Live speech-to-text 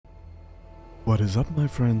What is up, my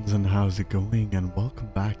friends, and how's it going? And welcome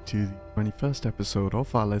back to the 21st episode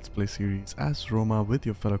of our Let's Play series as Roma with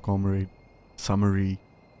your fellow comrade, Summary.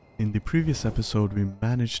 In the previous episode, we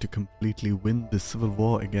managed to completely win the civil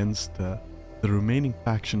war against the remaining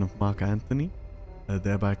faction of Mark Antony,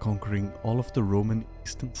 thereby conquering all of the Roman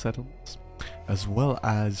eastern settlements, as well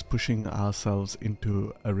as pushing ourselves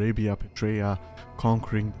into Arabia Petraea,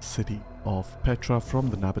 conquering the city of Petra from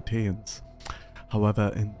the Nabateans.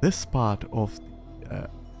 However, in this part of the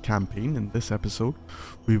campaign, in this episode,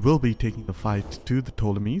 we will be taking the fight to the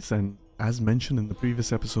Ptolemies, and as mentioned in the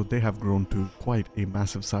previous episode, they have grown to quite a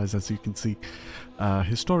massive size. As you can see,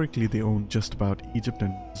 historically they own just about Egypt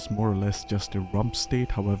and it's more or less just a rump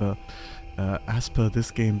state. However, as per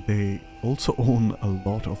this game, they also own a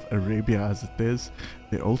lot of Arabia as it is.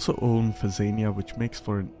 They also own Phasania, which makes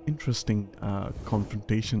for an interesting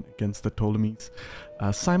confrontation against the Ptolemies.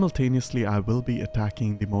 Simultaneously, I will be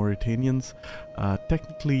attacking the Mauritanians.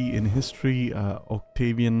 Technically, in history,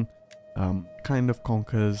 Octavian kind of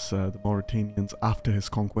conquers the Mauritanians after his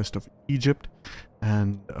conquest of Egypt.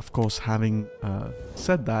 And of course, having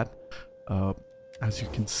said that, as you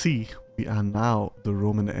can see, we are now the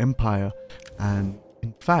Roman Empire, and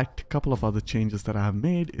in fact, a couple of other changes that I have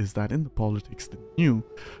made is that in the politics, the new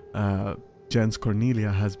gens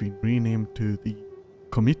Cornelia has been renamed to the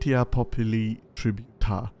Comitia Populi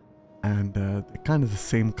Tributa, and they're kind of the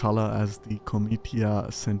same color as the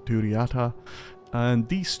Comitia Centuriata, and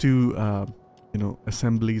these two,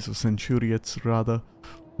 assemblies or centuriates rather,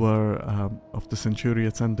 were of the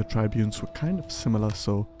centuriates and the tribunes were kind of similar,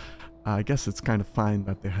 so I guess it's kind of fine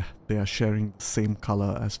that they are sharing the same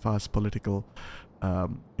color as far as political,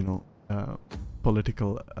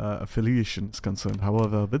 affiliation is concerned.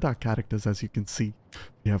 However, with our characters, as you can see,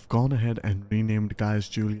 we have gone ahead and renamed Gaius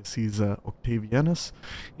Julius Caesar Octavianus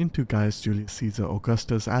into Gaius Julius Caesar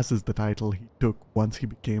Augustus, as is the title he took once he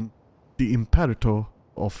became the Imperator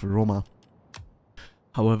of Roma.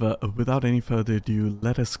 However, without any further ado,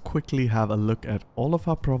 let us quickly have a look at all of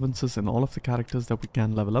our provinces and all of the characters that we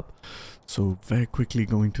can level up. So very quickly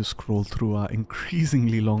going to scroll through our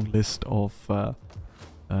increasingly long list of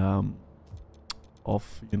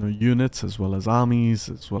units, as well as armies,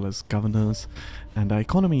 as well as governors, and our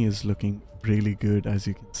economy is looking really good. As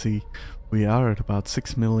you can see, we are at about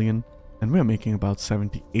 6 million. And we're making about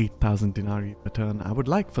 78,000 denarii per turn. I would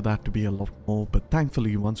like for that to be a lot more, but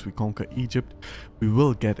thankfully once we conquer Egypt, we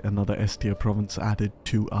will get another S tier province added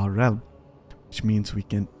to our realm, which means we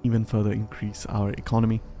can even further increase our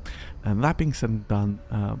economy. And that being said and done,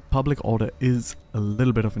 public order is a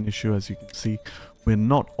little bit of an issue. As you can see, we're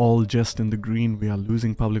not all just in the green. We are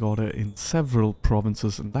losing public order in several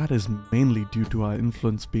provinces, and that is mainly due to our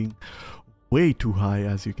influence being way too high.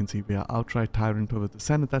 As you can see, we are outright tyrant over the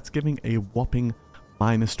Senate. That's giving a whopping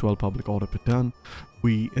 -12 public order per turn.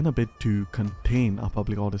 We, in a bid to contain our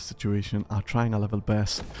public order situation, are trying our level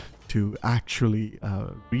best to actually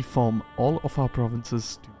reform all of our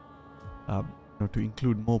provinces to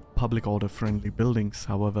include more public order friendly buildings.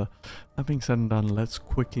 However, that being said and done, let's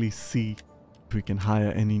quickly see if we can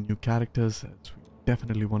hire any new characters, as we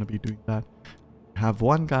definitely want to be doing that. We have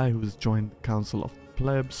one guy who's joined the Council of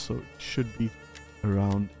Plebs, so it should be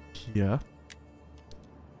around here,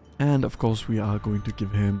 and of course we are going to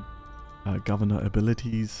give him governor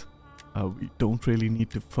abilities. We don't really need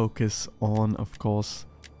to focus on, of course,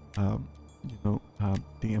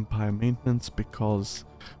 the empire maintenance, because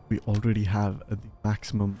we already have the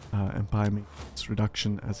maximum empire maintenance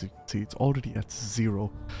reduction. As you can see, it's already at 0.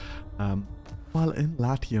 While in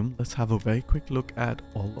Latium, let's have a very quick look at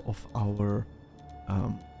all of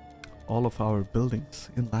our buildings.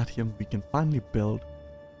 In Latium, we can finally build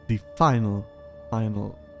the final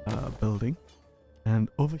building. And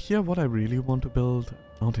over here, what I really want to build,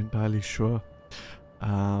 not entirely sure.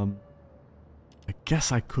 I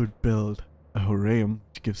guess I could build a Horaeum,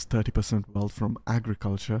 which gives 30% wealth from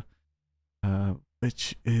agriculture,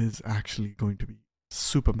 which is actually going to be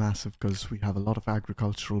super massive because we have a lot of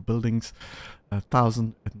agricultural buildings.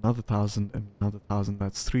 1,000, another 1,000, and another 1,000.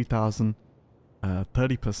 That's 3,000.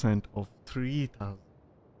 30% of 3,000,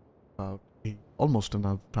 about almost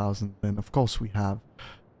another 1,000. Then of course we have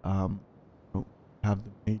the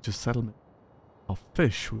major settlement of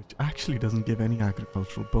fish, which actually doesn't give any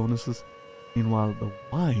agricultural bonuses. Meanwhile, the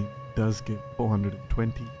wine does give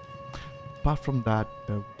 420. Apart from that,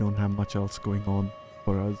 we don't have much else going on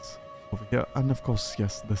for us over here. And of course,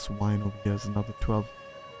 yes, this wine over here is another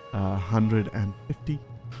 1,250,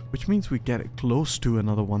 which means we get close to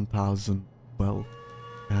another 1,000 wealth.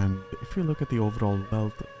 And if you look at the overall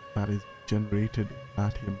wealth that is generated in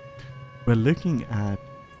Latium, we're looking at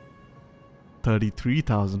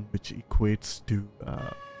 133,000, which equates to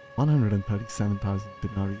 137,000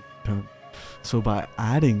 denarii return. So by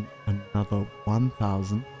adding another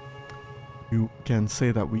 1,000, you can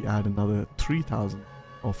say that we add another 3,000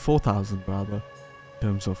 or 4,000 rather in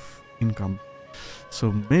terms of income.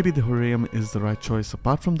 So maybe the Horeum is the right choice.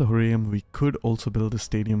 Apart from the Horeum, we could also build a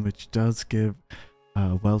stadium which does give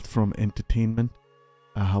wealth from entertainment.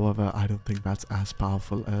 However, I don't think that's as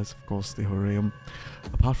powerful as, of course, the Horeum.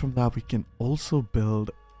 Apart from that, we can also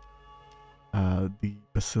build the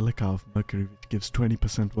Basilica of Mercury, which gives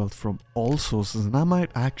 20% wealth from all sources, and I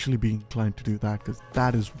might actually be inclined to do that because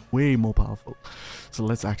that is way more powerful. So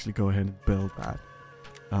let's actually go ahead and build that.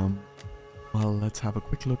 Well, let's have a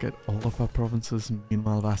quick look at all of our provinces.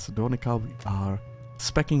 Meanwhile, Macedonica, we are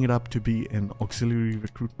speccing it up to be an auxiliary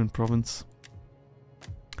recruitment province.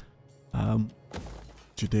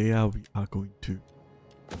 Judea, we are going to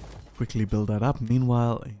quickly build that up.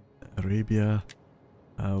 Meanwhile, in Arabia,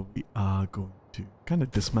 we are going to kind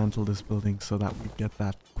of dismantle this building so that we get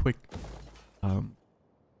that quick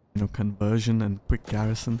conversion and quick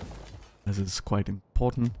garrison, as is quite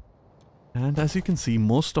important. And as you can see,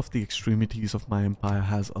 most of the extremities of my empire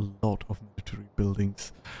has a lot of military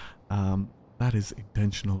buildings. That is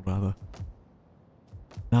intentional, rather.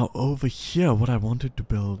 Now over here, what I wanted to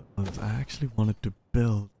build was, I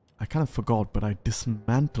kind of forgot, but I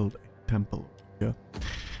dismantled a temple here.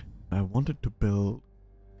 I wanted to build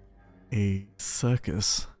a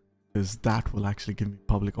circus, because that will actually give me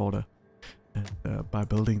public order. And by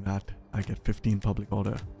building that, I get 15 public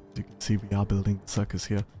order. As you can see, we are building the circus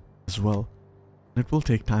here as well. And it will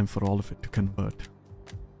take time for all of it to convert.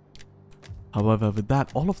 However, with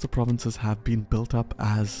that, all of the provinces have been built up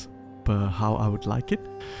as per how I would like it.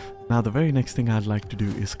 Now, the very next thing I'd like to do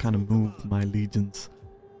is kind of move my legions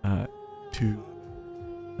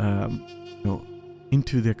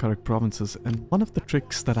into their correct provinces. And one of the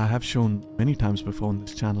tricks that I have shown many times before on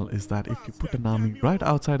this channel is that if you put an army right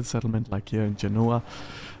outside a settlement, like here in Genoa,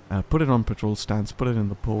 put it on patrol stance, put it in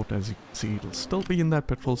the port, as you can see, it'll still be in that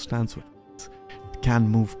patrol stance, which means it can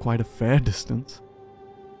move quite a fair distance.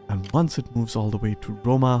 And once it moves all the way to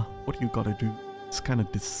Roma, what you gotta do is kind of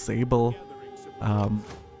disable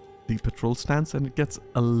the patrol stance, and it gets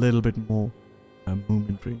a little bit more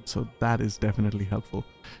movement range. So that is definitely helpful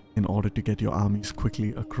in order to get your armies quickly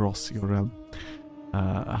across your realm.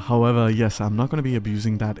 However, yes, I'm not going to be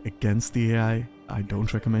abusing that against the AI. I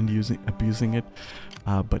don't recommend abusing it,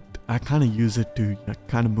 but I kind of use it to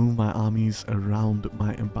kind of move my armies around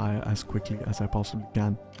my empire as quickly as I possibly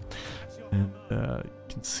can. And you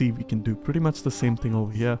can see we can do pretty much the same thing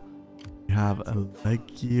over here. We have a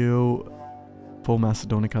Legio for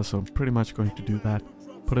Macedonica, so I'm pretty much going to do that.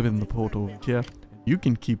 Put it in the port over here. You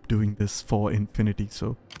can keep doing this for infinity.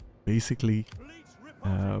 So basically,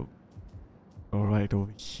 alright,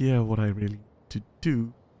 over here, what I really need to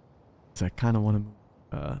do is I kind of want to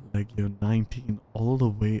move Legio 19 all the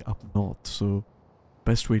way up north. So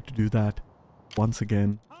best way to do that, once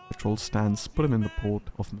again, patrol stance, put him in the port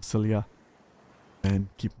of Auxilia, and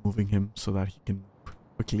keep moving him so that he can move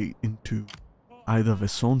quickly into either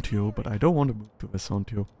Vesontio, but I don't want to move to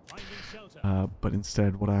Vesontio. But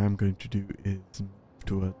instead, what I am going to do is move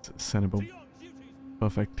towards Cenabum.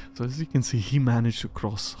 Perfect. So as you can see, he managed to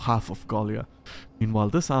cross half of Gallia. Meanwhile,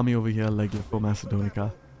 this army over here, Legio for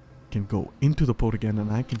Macedonica, can go into the port again,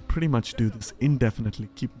 and I can pretty much do this indefinitely,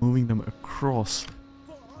 keep moving them across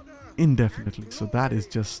indefinitely. So that is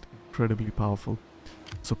just incredibly powerful.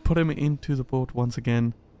 So put him into the port once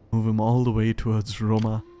again, move him all the way towards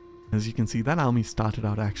Roma. As you can see, that army started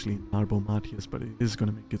out actually in Narbo Martius, but it is going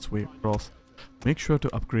to make its way across. Make sure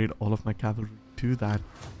to upgrade all of my cavalry to that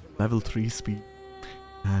level 3 speed.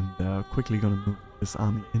 And quickly going to move this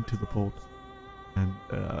army into the port. And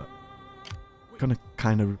going to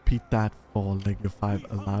kind of repeat that for Legio 5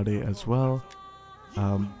 Alaude as well.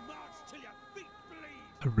 I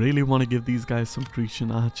really want to give these guys some Grecian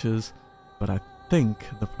archers, but I think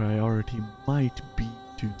the priority might be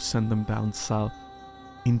to send them down south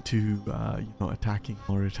into attacking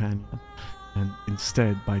Mauritania. And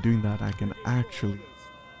instead, by doing that, I can actually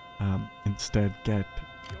instead get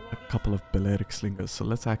a couple of Balearic slingers. So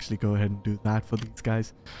let's actually go ahead and do that for these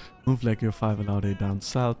guys. Move Legio 5 Alaude down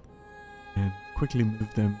south and quickly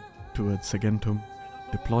move them towards Saguntum.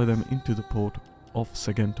 Deploy them into the port of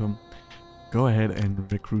Saguntum. Go ahead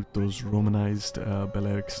and recruit those Romanized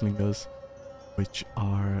Balearic slingers, which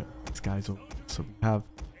are these guys over here. So we have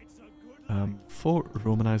 4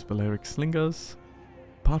 Romanized Balearic slingers.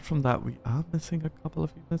 Apart from that, we are missing a couple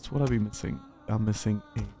of units. What are we missing? I'm missing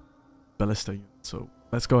a ballista unit. So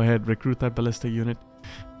let's go ahead, recruit that ballista unit.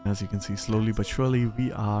 As you can see, slowly but surely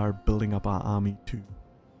we are building up our army to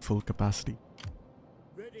full capacity.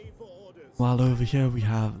 While over here we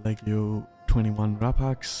have Legio 21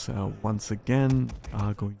 Rapaks, once again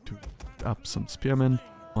are going to up some spearmen.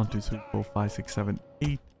 1, 2, 3, 4, 5, 6, 7,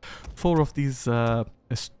 8. 4 of these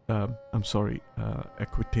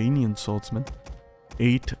Equitanian swordsmen,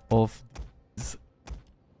 8 of these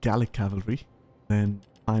Gallic cavalry. Then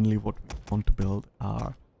finally what we want to build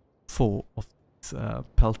are 4 of these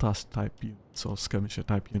Peltas type units or skirmisher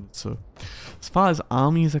type units. So as far as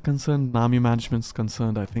armies are concerned, army management is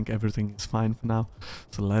concerned, I think everything is fine for now.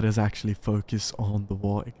 So let us actually focus on the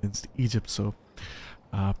war against Egypt. So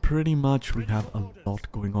pretty much we have a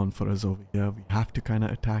lot going on for us over here. We have to kind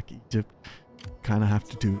of attack Egypt, kind of have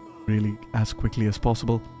to do really as quickly as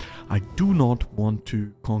possible. I do not want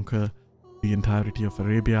to conquer the entirety of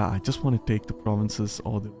Arabia. I just want to take the provinces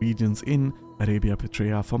or the regions in Arabia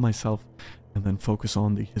Petraea for myself and then focus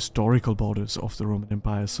on the historical borders of the Roman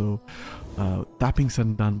Empire. So that being said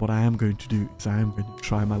and done, what I am going to do is I am going to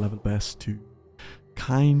try my level best to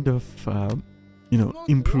kind of you know,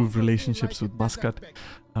 improve relationships with Muscat.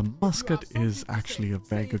 Muscat is actually a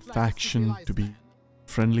very good faction to be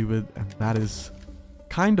friendly with, and that is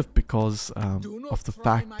kind of because of the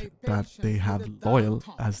fact that they have loyal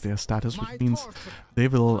as their status, which means they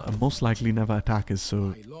will most likely never attack us.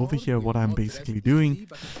 So over here what I'm basically doing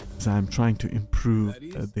is I'm trying to improve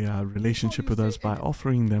their relationship with us by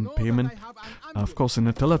offering them payment. Of course, in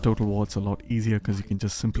Attila Total War it's a lot easier because you can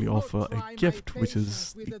just simply offer a gift, which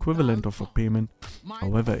is the equivalent of a payment.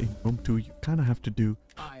 However, in Rome 2 you kind of have to do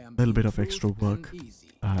a little bit of extra work,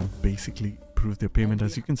 basically prove their payment.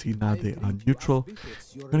 As you can see now they are neutral.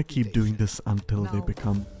 We're going to keep doing this until they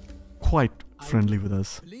become quite friendly with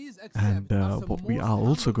us. And what we are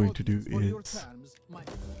also going to do is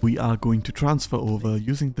we are going to transfer over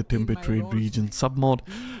using the timber trade region submod.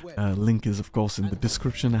 Link is of course in the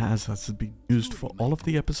description, as has been used for all of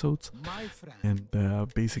the episodes, and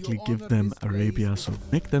basically give them Arabia, so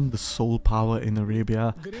make them the sole power in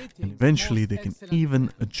Arabia, and eventually they can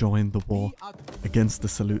even join the war against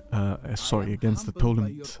the against the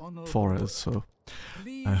Ptolemies for us. So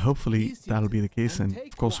hopefully that'll be the case. And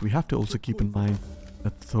of course we have to also keep in mind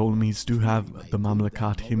that the Ptolemies do have the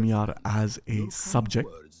Mamlukat Himyar as a subject.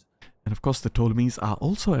 And of course the Ptolemies are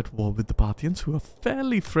also at war with the Parthians, who are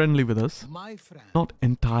fairly friendly with us. Not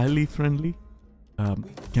entirely friendly.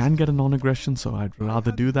 Can get a non-aggression, so I'd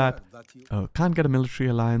rather do that. Can't get a military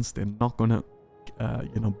alliance. They're not gonna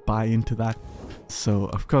you know, buy into that. So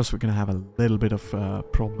of course we're gonna have a little bit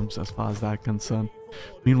of problems as far as that concerned.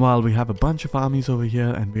 Meanwhile, we have a bunch of armies over here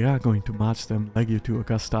and we are going to march them, Legio 2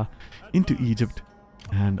 Augusta, into Egypt.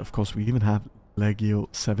 And of course we even have Legio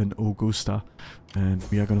 7 Augusta, and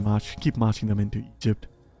we are going to keep marching them into Egypt.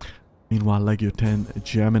 Meanwhile, Legio 10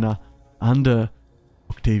 Gemina under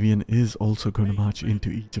Octavian is also going to march into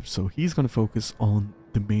Egypt, so he's going to focus on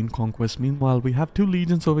the main conquest. Meanwhile, we have 2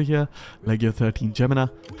 legions over here, Legio 13 Gemina,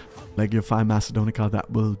 Legio 5 Macedonica, that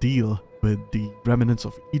will deal with the remnants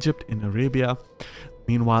of Egypt in Arabia.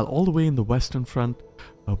 Meanwhile, all the way in the western front,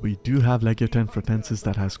 we do have Legio 10 Fretensis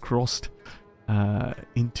that has crossed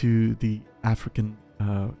into the African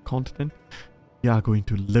continent. We are going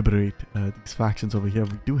to liberate these factions over here.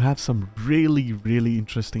 We do have some really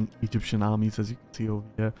interesting Egyptian armies, as you can see over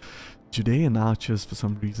here. Judean archers for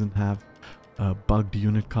some reason have bugged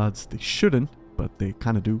unit cards. They shouldn't, but they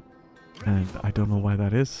kind of do, and I don't know why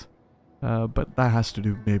that is, but that has to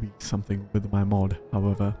do maybe something with my mod.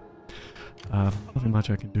 However, nothing much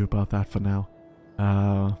I can do about that for now.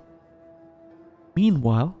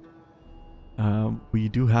 Meanwhile, we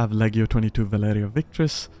do have Legio 22 Valeria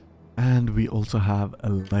Victrix, and we also have a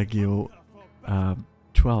Legio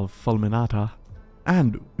 12 Fulminata,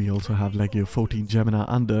 and we also have Legio 14 Gemina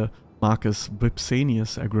under Marcus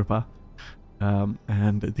Vipsanius Agrippa.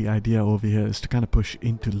 And the idea over here is to kind of push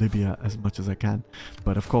into Libya as much as I can.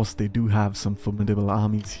 But of course they do have some formidable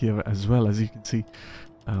armies here as well. As you can see,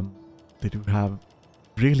 they do have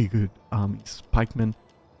really good armies, pikemen,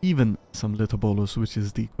 even some Litobolos, which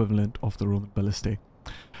is the equivalent of the Roman ballistae.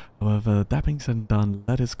 However, that being said and done,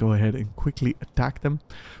 let us go ahead and quickly attack them.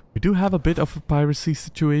 We do have a bit of a piracy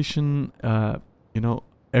situation, you know,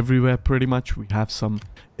 everywhere pretty much. We have some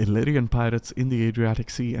Illyrian pirates in the Adriatic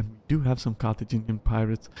Sea, and we do have some Carthaginian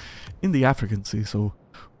pirates in the African Sea, so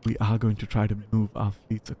we are going to try to move our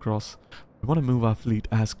fleets across. We want to move our fleet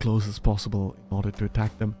as close as possible in order to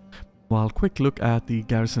attack them. While quick look at the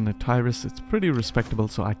garrison at Tyrus, it's pretty respectable,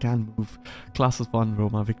 so I can move classes 1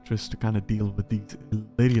 Roma Victrix to kind of deal with these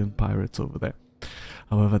Illyrian pirates over there.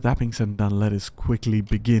 However, that being said and done, let us quickly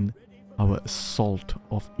begin our assault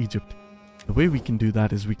of Egypt. The way we can do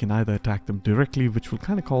that is we can either attack them directly, which will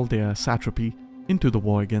kind of call their satrapy into the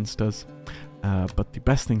war against us. But the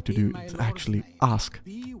best thing to do is actually ask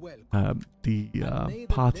the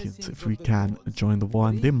Parthians if we can join the war,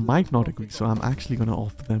 and they might not agree, so I'm actually going to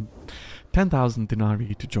offer them 10,000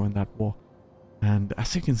 denarii to join that war. And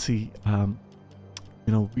as you can see, you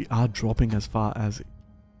know, we are dropping as far as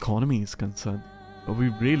economy is concerned, but we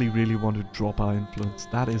really want to drop our influence.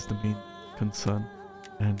 That is the main concern,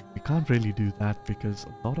 and we can't really do that because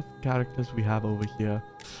a lot of characters we have over here,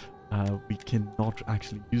 we cannot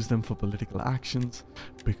actually use them for political actions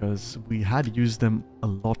because we had used them a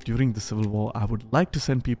lot during the Civil War. I would like to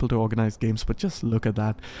send people to organize games, but just look at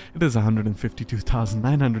that. It is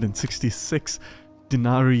 152,966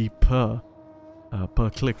 denarii per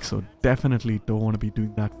click, so definitely don't want to be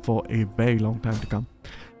doing that for a very long time to come.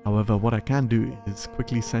 However, what I can do is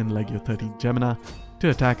quickly send Legio 13 Gemina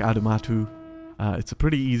to attack Adumatu. It's a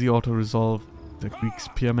pretty easy auto-resolve, the Greek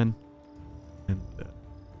spearmen, and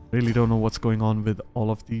really don't know what's going on with all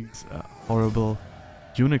of these horrible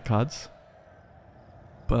unit cards.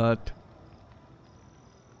 But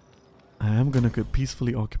I am going to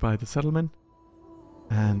peacefully occupy the settlement,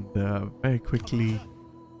 and very quickly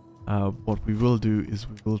what we will do is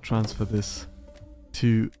we will transfer this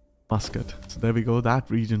to Muscat. So there we go, that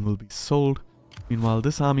region will be sold. Meanwhile,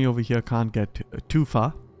 this army over here can't get too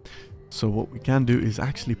far, so what we can do is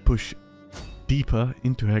actually push deeper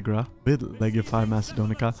into Hegra with Legio 5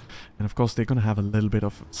 Macedonica, and of course they're going to have a little bit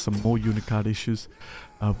of some more unit card issues,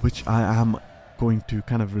 which I am going to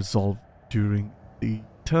kind of resolve during the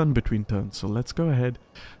turn between turns. So let's go ahead.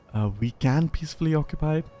 We can peacefully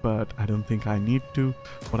occupy it, but I don't think I need to.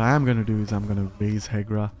 What I am going to do is I'm going to raise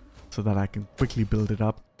Hegra so that I can quickly build it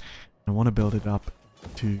up. I want to build it up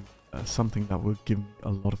to something that will give me a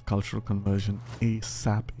lot of cultural conversion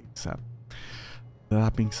ASAP.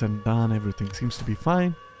 That being said and done, everything seems to be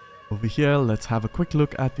fine. Over here, let's have a quick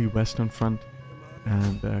look at the western front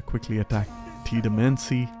and quickly attack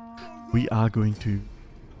Tidemensi. We are going to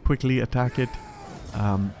quickly attack it.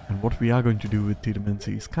 And what we are going to do with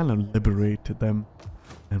Tidemensi is kind of liberate them.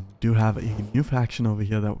 And we do have a new faction over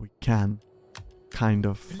here that we can kind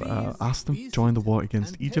of ask them to join the war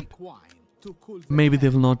against Egypt. Maybe they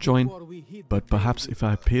will not join, but perhaps if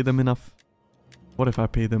I pay them enough. What if I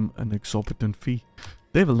pay them an exorbitant fee?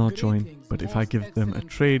 They will not join, but if I give them a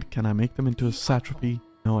trade, can I make them into a satrapy?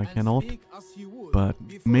 No, I cannot, but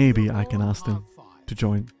maybe I can ask them to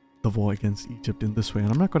join the war against Egypt in this way.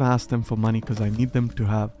 And I'm not going to ask them for money because I need them to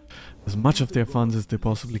have as much of their funds as they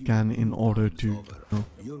possibly can in order to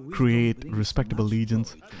create respectable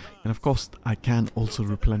legions. And of course, I can also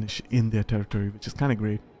replenish in their territory, which is kind of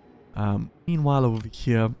great. Meanwhile, over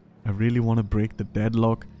here, I really want to break the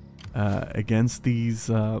deadlock against these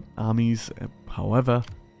armies. However,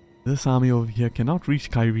 this army over here cannot reach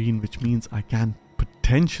Kyrene, which means I can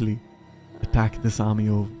potentially attack this army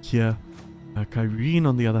over here. Kyrene,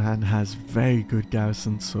 on the other hand, has very good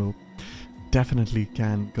garrisons, so definitely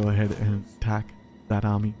can go ahead and attack that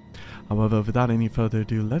army. However, without any further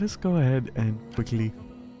ado, let us go ahead and quickly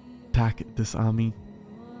attack this army.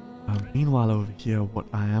 Meanwhile, over here, what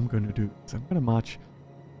I am going to do is I'm going to march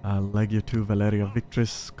Legio 2 Valeria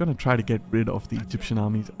Victrix. Going to try to get rid of the Egyptian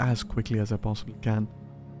armies as quickly as I possibly can.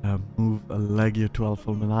 Move Legio 12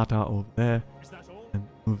 Fulminata over there and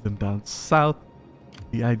move them down south.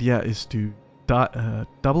 The idea is to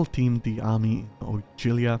double team the army in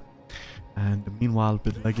Auxilia, and meanwhile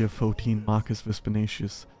with Legio 14 Marcus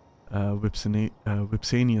Vipsanius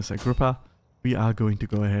Agrippa, we are going to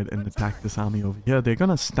go ahead and attack this army over here. They're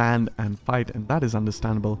gonna stand and fight, and that is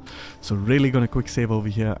understandable, so really gonna quick save over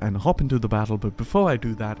here and hop into the battle. But before I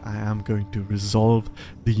do that, I am going to resolve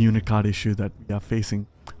the unit card issue that we are facing.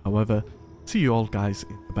 However, see you all guys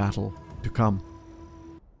in the battle to come.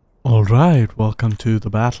 Alright, welcome to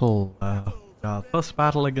the battle. Our first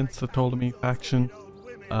battle against the Ptolemy faction.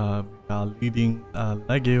 We are leading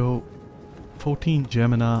Legio 14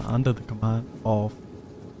 Gemina under the command of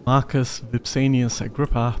Marcus Vipsanius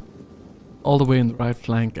Agrippa, all the way in the right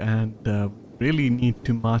flank, and really need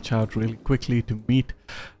to march out really quickly to meet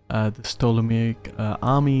this Ptolemaic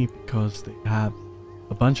army, because they have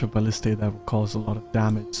a bunch of ballistae that will cause a lot of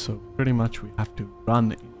damage. So pretty much we have to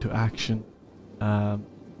run into action.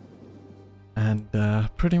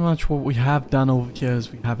 Pretty much what we have done over here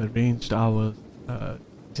is we have arranged our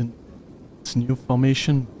new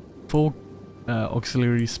formation: 4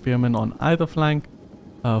 auxiliary spearmen on either flank,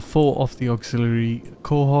 4 of the auxiliary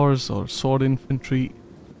cohorts or sword infantry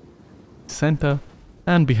center,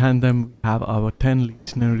 and behind them we have our 10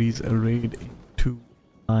 legionaries arrayed in 2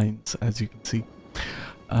 lines, as you can see.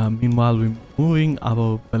 Meanwhile, we're moving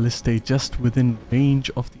our ballistae just within range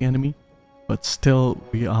of the enemy, but still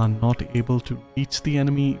we are not able to reach the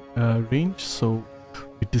enemy range, so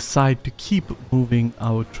we decide to keep moving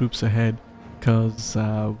our troops ahead because we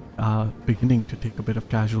are beginning to take a bit of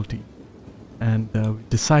casualty. And we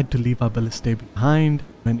decide to leave our ballistae behind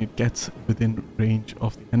when it gets within range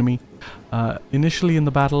of the enemy. Initially in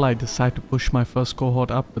the battle, I decide to push my first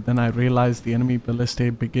cohort up, but then I realize the enemy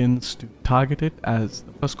ballistae begins to target it, as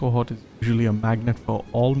the first cohort is usually a magnet for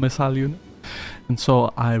all missile units. And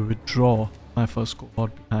so I withdraw my first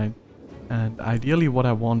cohort behind. And ideally what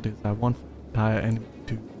I want is I want the entire enemy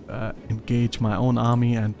to engage my own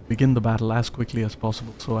army and begin the battle as quickly as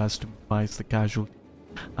possible so as to minimize the casualty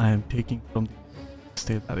I am taking from the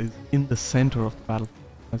state that is in the center of the battle.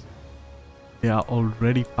 They are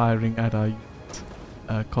already firing at our units,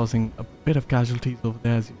 causing a bit of casualties over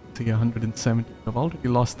there. As you can see, 170. I've already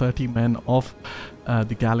lost 30 men off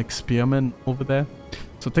the Gallic spearmen over there,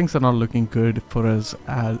 so things are not looking good for us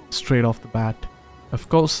straight off the bat. Of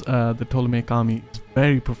course, the Ptolemaic army is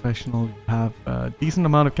very professional. We have a decent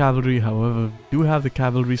amount of cavalry, however, we do have the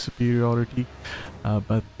cavalry superiority,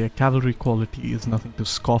 but their cavalry quality is nothing to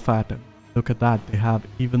scoff at. And look at that, they have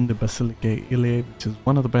even the Basilicae Iliae, which is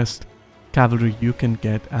one of the best cavalry you can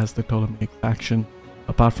get as the Ptolemaic faction.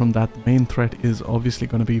 Apart from that, the main threat is obviously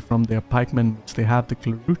going to be from their pikemen, which they have the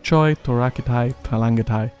Cleruchoi, Thoracitai,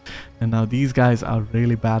 Phalangetai, and now these guys are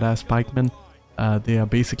really badass pikemen. They are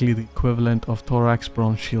basically the equivalent of Thorax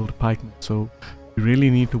Bronze Shield pikemen, so you really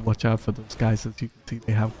need to watch out for those guys. As you can see,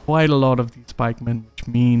 they have quite a lot of these pikemen, which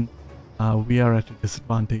mean we are at a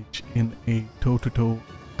disadvantage in a toe-to-toe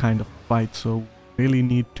kind of fight, so we really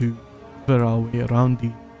need to maneuver our way around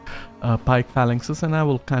the pike phalanxes, and I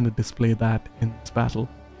will kind of display that in this battle.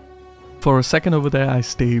 For a second over there, I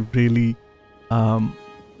stay really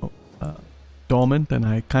dormant, and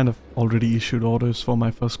I kind of already issued orders for my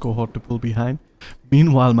first cohort to pull behind.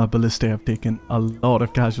 Meanwhile, my ballistae have taken a lot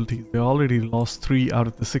of casualties. They already lost 3 out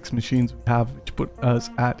of the 6 machines we have, which put us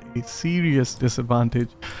at a serious disadvantage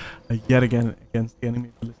yet again against the enemy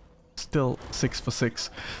ballistae. Still 6 for 6,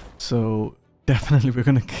 so definitely we're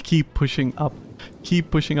gonna keep pushing up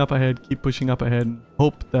ahead, and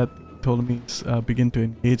hope that the Ptolemies begin to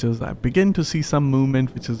engage us. I begin to see some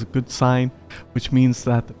movement, which is a good sign, which means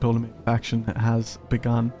that the Ptolemaic faction has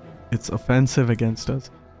begun its offensive against us.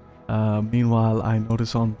 Meanwhile, I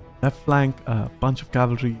notice on the left flank a bunch of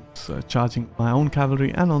cavalry is charging my own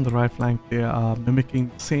cavalry, and on the right flank they are mimicking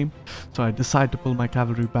the same. So I decide to pull my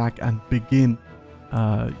cavalry back and begin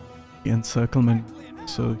the encirclement.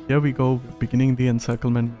 So here we go, we're beginning the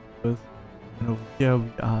encirclement, and over here we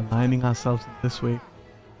are lining ourselves in this way.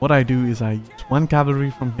 What I do is I use one cavalry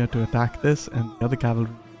from here to attack this, and the other cavalry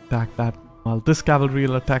attack that, while this cavalry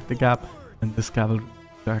will attack the gap and this cavalry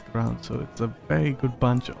will attack around. So it's a very good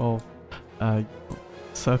bunch of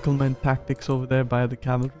encirclement tactics over there by the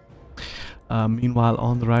cavalry. Meanwhile,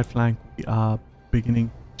 on the right flank we are beginning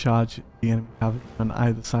to charge the enemy cavalry on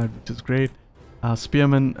either side, which is great.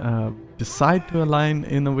 Spearmen decide to align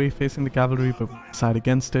in a way facing the cavalry, but we decide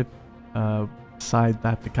against it. Decide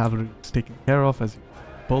that the cavalry is taken care of. As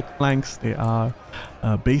both flanks, they are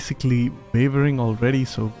basically wavering already,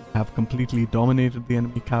 so we have completely dominated the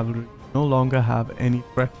enemy cavalry. We no longer have any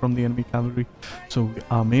threat from the enemy cavalry, so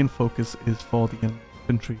our main focus is for the enemy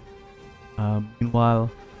infantry. Meanwhile,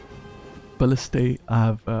 ballistae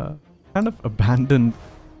have kind of abandoned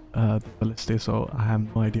the ballistae, so I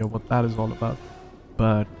have no idea what that is all about.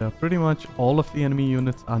 But pretty much all of the enemy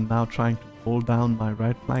units are now trying to hold down my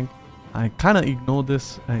right flank. I kind of ignore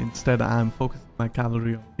this. Instead, I am focusing my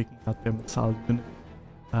cavalry on taking out their missile unit.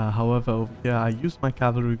 However, over here, I use my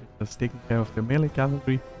cavalry, which is taking care of their melee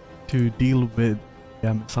cavalry, to deal with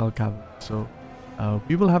their missile cavalry. So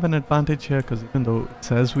we will have an advantage here, because even though it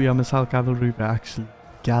says we are missile cavalry, we're actually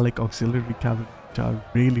Gallic auxiliary cavalry, which are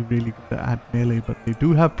really good at melee, but they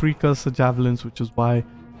do have precursor javelins, which is why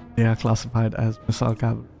they are classified as missile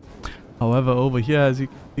cavalry. However, over here, as you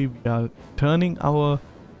can see, we are turning our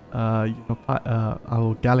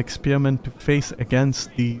our Gallic spearmen to face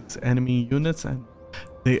against these enemy units, and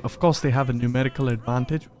of course they have a numerical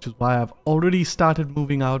advantage, which is why I've already started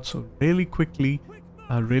moving out. So really quickly,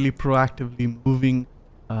 really proactively moving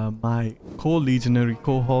my core legionary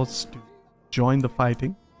cohorts to join the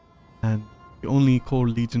fighting, and the only core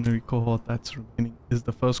legionary cohort that's remaining is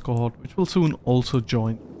the first cohort, which will soon also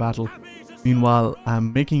join the battle. Meanwhile,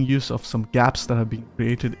 I'm making use of some gaps that have been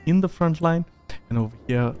created in the front line, and over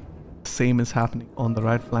here the same is happening on the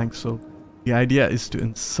right flank. So the idea is to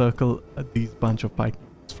encircle these bunch of pike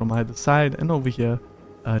from either side, and over here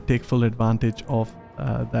take full advantage of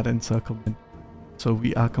that encirclement. So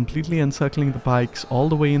we are completely encircling the pikes. All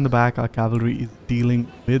the way in the back, our cavalry is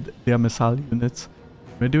dealing with their missile units.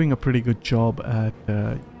 We're doing a pretty good job at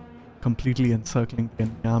completely encircling the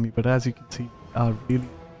enemy army, but as you can see, we are really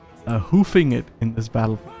hoofing it in this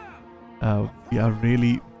battle. We are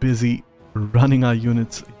really busy running our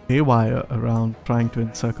units haywire around, trying to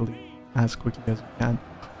encircle it as quickly as we can.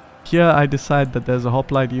 Here I decide that there's a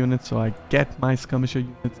hoplite unit, so I get my skirmisher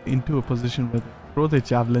units into a position where they throw their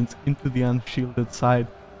javelins into the unshielded side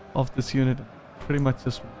of this unit, pretty much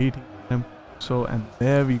just waiting for them. So, and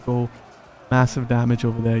there we go, massive damage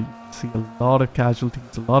over there. You can see a lot of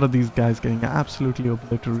casualties, a lot of these guys getting absolutely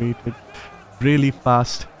obliterated really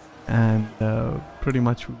fast, and pretty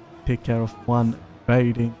much we take care of one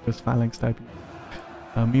very dangerous phalanx type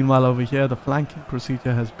unit. Meanwhile over here, the flanking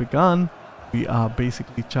procedure has begun. We are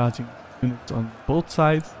basically charging units on both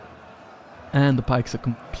sides, and the pikes are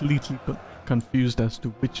completely confused as to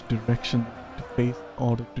which direction to face in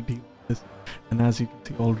order to deal with this. And as you can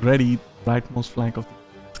see already, the rightmost flank of the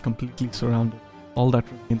is completely surrounded. All that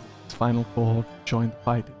remains is final cohort to join the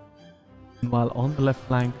fighting. Meanwhile, on the left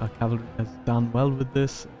flank, our cavalry has done well with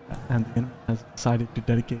this, and the enemy has decided to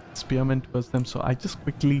dedicate spearmen towards them. So I just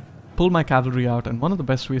quickly pull my cavalry out, and one of the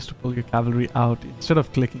best ways to pull your cavalry out, instead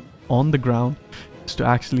of clicking on the ground, is to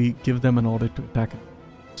actually give them an order to attack it.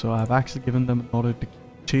 So I've actually given them an order to keep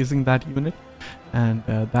chasing that unit, and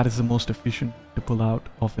that is the most efficient way to pull out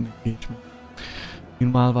of an engagement.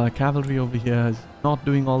 Meanwhile, our cavalry over here is not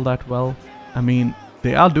doing all that well. I mean,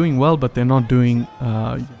 they are doing well, but they're not doing,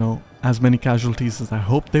 as many casualties as I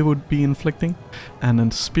hoped they would be inflicting. And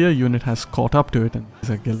a spear unit has caught up to it, and it's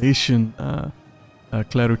a Galatian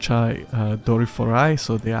Cleruchai Doriforai,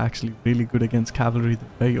 so they're actually really good against cavalry. They're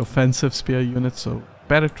very offensive spear units, so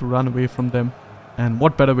better to run away from them. And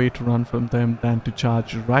what better way to run from them than to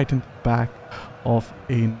charge right into the back of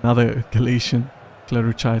another Galatian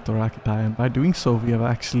Cleruchai Thorakitai. And by doing so, we have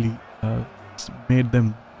actually made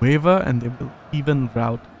them waver, and they will even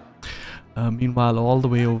rout. Meanwhile, all the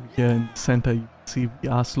way over here in the center, you can see we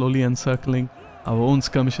are slowly encircling. Our own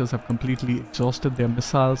skirmishers have completely exhausted their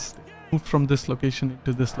missiles. They moved from this location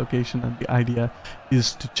into this location, and the idea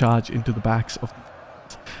is to charge into the backs of the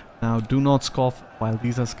units. Now, do not scoff. While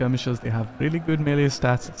these are skirmishers, they have really good melee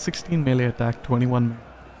stats: 16 melee attack, 21 melee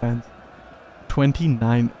defense,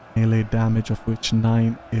 29 melee damage, of which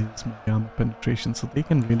 9 is melee armor penetration, so they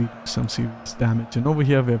can really do some serious damage. And over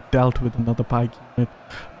here we have dealt with another pike unit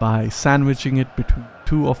by sandwiching it between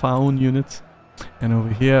 2 of our own units. And over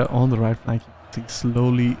here on the right flank, you can see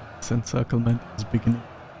slowly this encirclement is beginning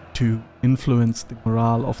to influence the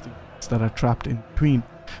morale of the units that are trapped in between.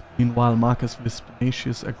 Meanwhile, Marcus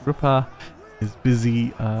Vespasianus Agrippa is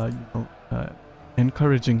busy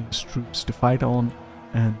encouraging his troops to fight on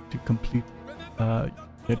and to complete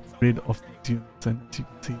get rid of these units. And as you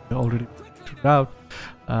can see, they're already to rout.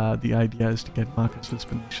 The idea is to get Marcus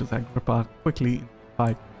Vespasianus Agrippa quickly in the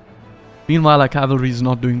fight. Meanwhile, our cavalry is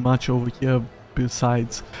not doing much over here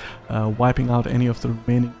besides wiping out any of the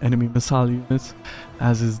remaining enemy missile units,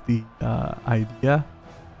 as is the idea.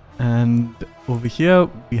 And over here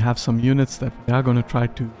we have some units that we are going to try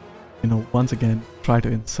to, once again try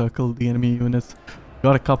to encircle the enemy units. We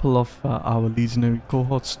got a couple of our legionary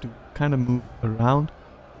cohorts to kind of move around,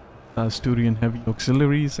 Asturian heavy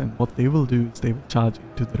auxiliaries, and what they will do is they will charge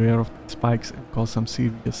into the rear of the spikes and cause some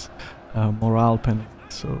serious morale penalties.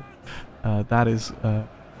 So that is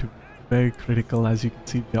very critical. As you can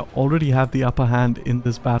see, we already have the upper hand in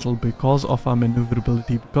this battle because of our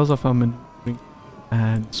maneuverability, because of our maneuvering.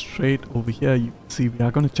 And straight over here you can see we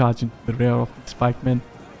are going to charge into the rear of the spikemen,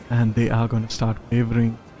 and they are going to start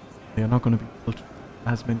wavering. They are not going to be able to do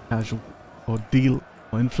as many casualties or deal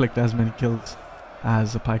or inflict as many kills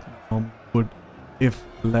as a pikeman normally would if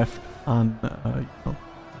left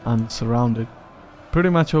unsurrounded. Pretty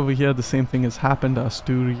much over here the same thing has happened.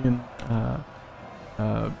 Asturian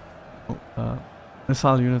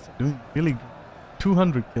missile units are doing really good.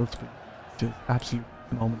 200 kills per unit, which is absolutely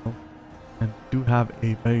phenomenal, and do have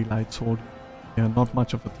a very light sword. They are not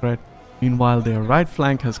much of a threat. Meanwhile, their right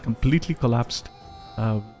flank has completely collapsed,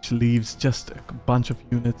 which leaves just a bunch of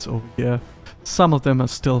units over here. Some of them are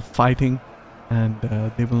still fighting, and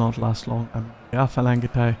they will not last long. I mean, they are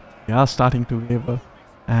phalangitai, they are starting to waver,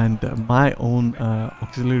 and my own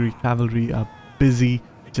auxiliary cavalry are busy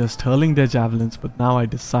just hurling their javelins. But now I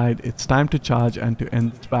decide it's time to charge and to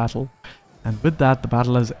end this battle. And with that, the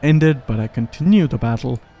battle has ended, but I continue the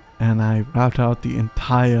battle and I rout out the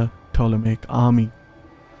entire Ptolemaic army.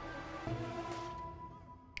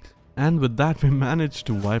 And with that, we managed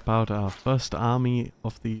to wipe out our first army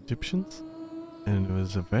of the Egyptians. and it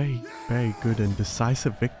was a very, very good and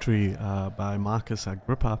decisive victory by Marcus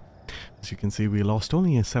Agrippa. As you can see, we lost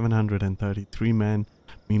only 733 men,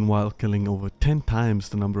 meanwhile killing over 10 times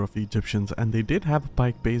the number of Egyptians, and they did have a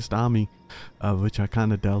pike-based army, which I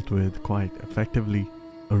kind of dealt with quite effectively.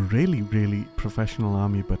 A really, really professional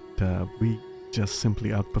army, but we just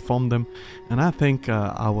simply outperformed them, and I think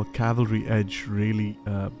our cavalry edge really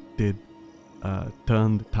did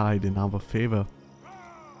turn the tide in our favor.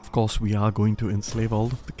 Of course, we are going to enslave all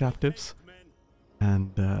of the captives,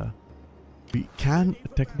 and we can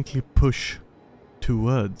technically push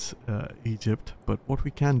towards Egypt, but what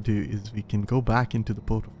we can do is we can go back into the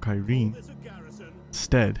port of Kyrene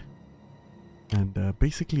instead, and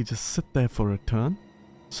basically just sit there for a turn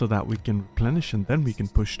so that we can replenish, and then we can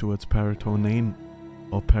push towards Peritonian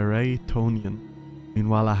or Peritonian.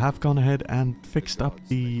 Meanwhile, I have gone ahead and fixed up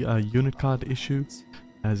the unit card issue.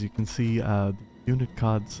 As you can see, the unit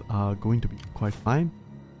cards are going to be quite fine.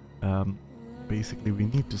 Basically, we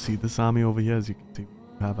need to see this army over here. As you can see,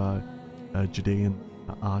 we have our Judean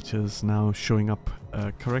archers now showing up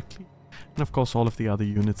correctly. And of course, all of the other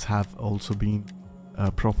units have also been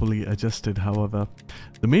properly adjusted. However,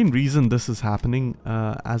 the main reason this is happening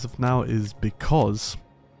as of now is because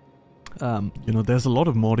you know, there's a lot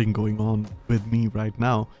of modding going on with me right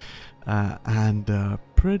now, and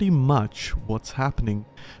pretty much what's happening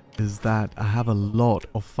is that I have a lot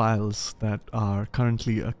of files that are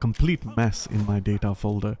currently a complete mess in my data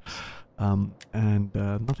folder, and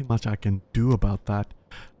nothing much I can do about that.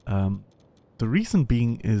 The reason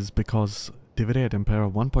being is because Divided Impera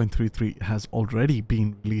 1.33 has already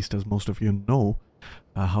been released, as most of you know.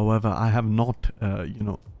 However, I have not, you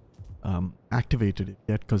know, activated it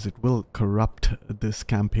yet because it will corrupt this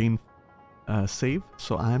campaign save.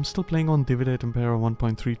 So I am still playing on Divided Impera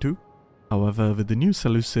 1.32. However, with the new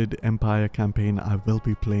Seleucid Empire campaign, I will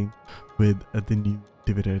be playing with the new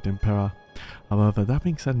Divided Impera. However, that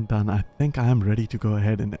being said and done, I think I am ready to go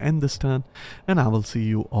ahead and end this turn, and I will see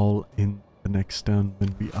you all in the next turn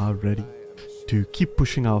when we are ready to keep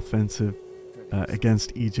pushing our offensive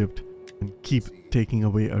against Egypt and keep taking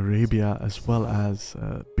away Arabia, as well as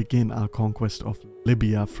begin our conquest of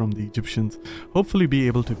Libya from the Egyptians. Hopefully be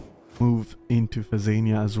able to move into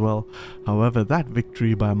Phazania as well. However, that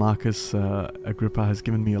victory by Marcus Agrippa has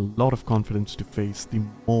given me a lot of confidence to face the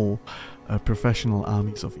more professional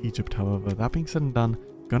armies of Egypt. However, that being said and done,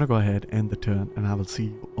 I'm gonna go ahead, end the turn, and I will see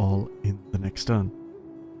you all in the next turn.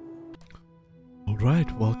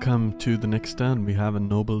 Alright, welcome to the next turn. We have a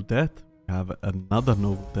noble death. We have another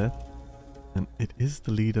noble death. And it is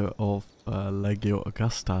the leader of Legio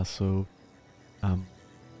Augusta, so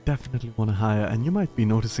definitely want to hire. And you might be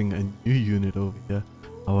noticing a new unit over here.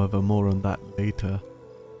 However, more on that later.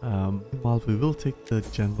 While we will take the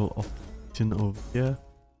general of the legion over here,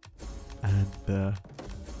 and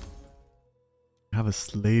have a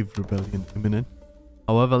slave rebellion imminent.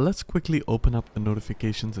 However, let's quickly open up the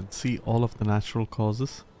notifications and see all of the natural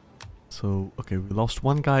causes. So, okay, we lost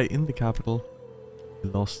one guy in the capital. We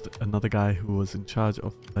lost another guy who was in charge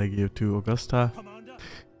of Legio II Augusta.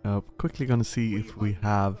 Quickly gonna see if we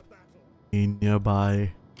have a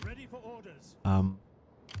nearby...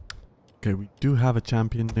 okay, we do have a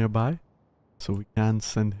champion nearby, so we can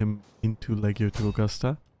send him into Legio II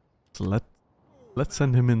Augusta. So let's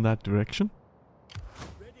send him in that direction.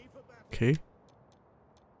 Okay.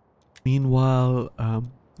 Meanwhile,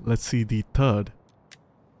 let's see, the third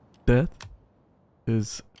death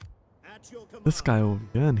is this guy over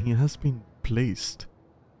here, and he has been replaced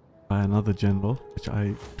by another general, which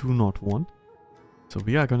I do not want. So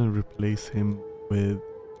we are going to replace him with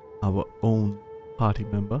our own party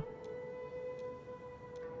member.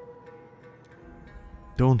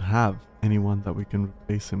 Don't have anyone that we can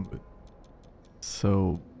replace him with.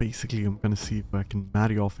 So basically I'm going to see if I can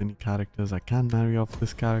marry off any characters. I can marry off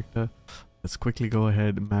this character. Let's quickly go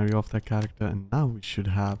ahead and marry off that character, and now we should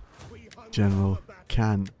have General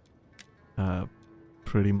can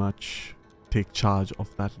pretty much take charge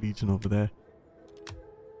of that legion over there.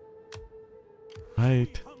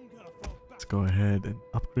 Right, let's go ahead and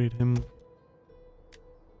upgrade him.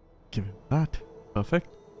 Give him that. Perfect.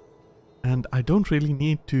 And I don't really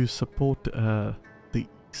need to support the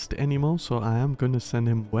east anymore, so I am going to send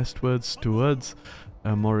him westwards towards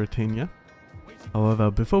Mauritania. However,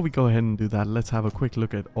 before we go ahead and do that, let's have a quick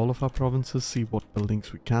look at all of our provinces, see what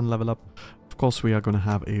buildings we can level up. Of course, we are going to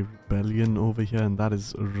have a rebellion over here, and that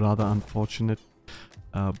is rather unfortunate,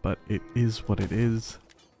 but it is what it is.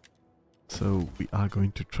 So we are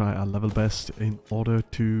going to try our level best in order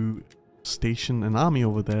to station an army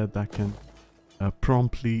over there that can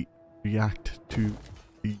promptly react to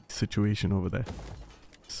the situation over there.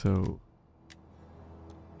 So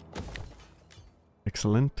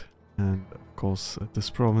Excellent. And of course, this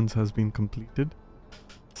province has been completed.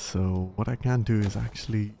 So what I can do is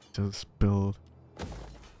actually just build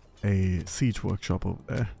a siege workshop over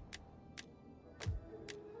there.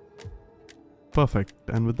 Perfect.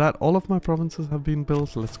 And with that, all of my provinces have been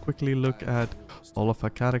built. Let's quickly look at all of our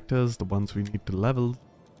characters, the ones we need to level.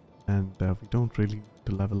 And we don't really need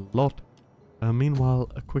to level a lot. Meanwhile,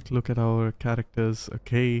 a quick look at our characters.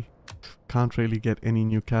 Okay, can't really get any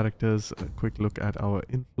new characters. A quick look at our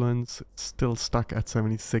influence. It's still stuck at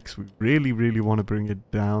 76. We really want to bring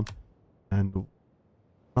it down. And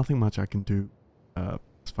nothing much I can do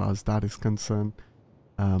as far as that is concerned.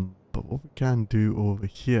 But what we can do over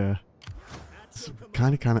here is we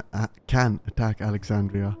kind of can attack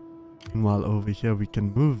Alexandria. Meanwhile, over here we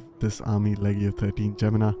can move this army, Legio 13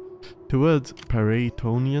 Gemina, towards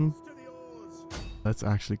Peregrini. Let's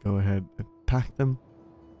actually go ahead and attack them.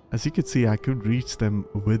 As you can see, I could reach them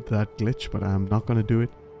with that glitch, but I'm not going to do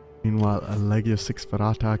it. Meanwhile, a Legio 6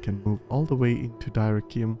 Ferrata can move all the way into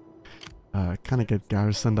Dyrrhachium. Kind of get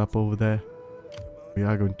garrisoned up over there. We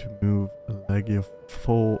are going to move a Legio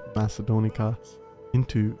 4 Macedonica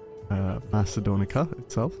into Macedonica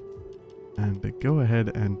itself. And go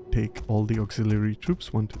ahead and take all the auxiliary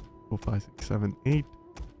troops. 1, 2, 4, 5, 6, 7, 8.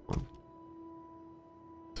 1,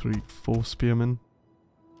 3, 4 spearmen.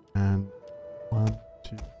 And 1,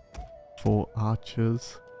 2, 4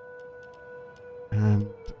 archers. And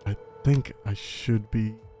I think I should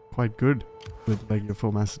be quite good with Legio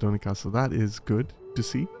 4 Macedonica, so that is good to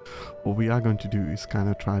see. What we are going to do is kind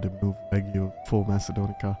of try to move Legio 4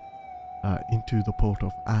 Macedonica into the port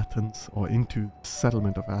of Athens, or into the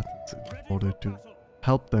settlement of Athens, in order to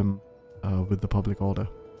help them with the public order.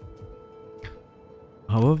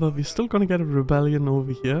 However, we're still going to get a rebellion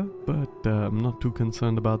over here, but I'm not too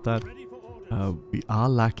concerned about that. We are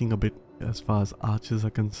lacking a bit as far as archers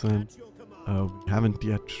are concerned. We haven't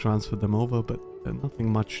yet transferred them over, but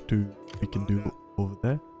nothing much we can do over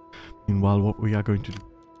there. Meanwhile, what we are going to do,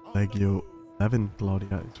 Legio 11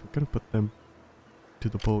 Claudia, is we're going to put them to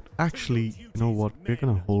the port. Actually, you know what, we're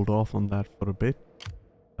going to hold off on that for a bit.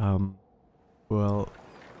 Well,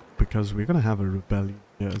 because we're going to have a rebellion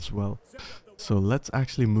here as well. So let's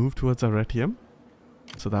actually move towards Arretium,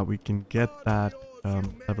 so that we can get that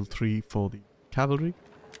level 3 for the cavalry.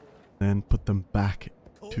 Then put them back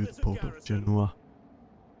to the port of Genoa.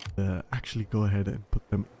 Actually go ahead and put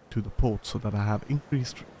them to the port so that I have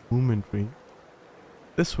increased movement range.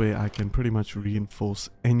 This way I can pretty much reinforce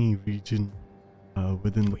any region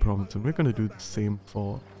within the province, and we're going to do the same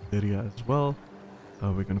for Syria as well.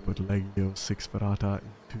 We're going to put Legio 6 Ferrata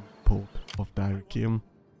into the port of Dyrrhachium.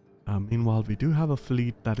 Meanwhile, we do have a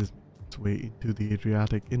fleet that is making its way into the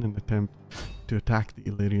Adriatic in an attempt to attack the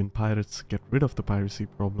Illyrian pirates, get rid of the piracy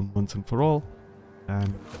problem once and for all.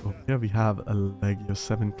 And over here we have a Legio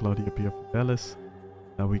 7 Claudia Pia Fidelis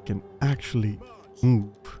that we can actually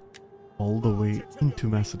move all the way into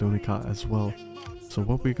Macedonica as well. So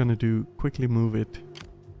what we're going to do, quickly move it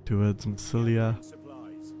towards Massilia,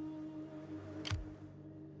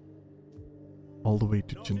 all the way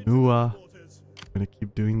to Genoa. I'm going to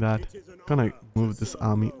keep doing that. Gonna move this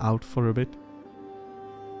army out for a bit.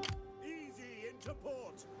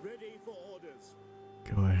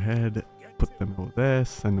 Go ahead, put them over there,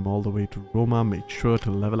 send them all the way to Roma. Make sure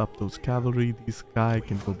to level up those cavalry. These guys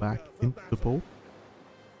can go back into the port.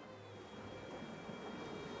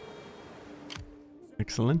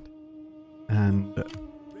 Excellent. And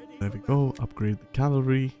there we go. Upgrade the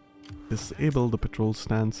cavalry. Disable the patrol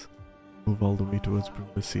stance. Move all the way towards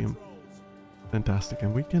Brundisium. Fantastic.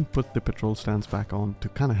 And we can put the patrol stance back on to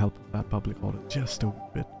kind of help with that public order just a wee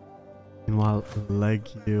bit. Meanwhile,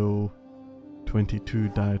 Legio 22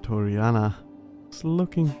 Diatoriana is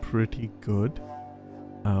looking pretty good.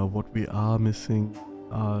 What we are missing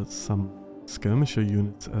are some skirmisher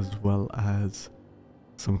units as well as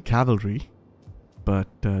some cavalry. But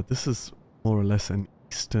this is more or less an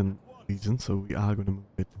eastern region, so we are going to move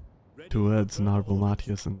it towards Narbo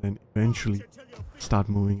Matias and then eventually start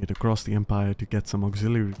moving it across the empire to get some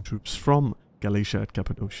auxiliary troops from Galatia and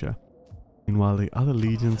Cappadocia. Meanwhile, the other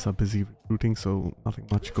legions are busy recruiting, so nothing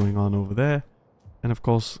much going on over there. And of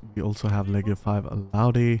course, we also have Legio 5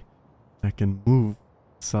 Alaude that can move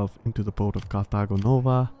itself into the port of Carthago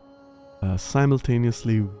Nova.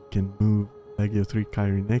 Simultaneously, we can move Legio 3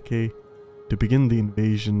 Kyreneke to begin the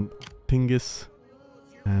invasion of Tingis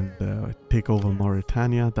and take over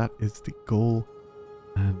Mauritania. That is the goal.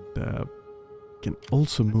 And can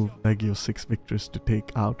also move Legio 6 Victrix to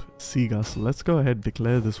take out Siga. So let's go ahead and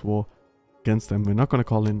declare this war against them. We're not going to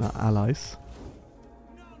call in our allies.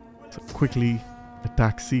 So quickly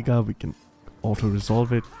attack Siga. We can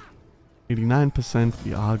auto-resolve it. 89%,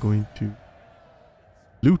 we are going to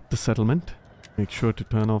loot the settlement. Make sure to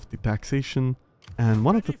turn off the taxation. And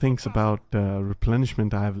one of the things about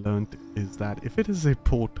replenishment I have learned is that if it is a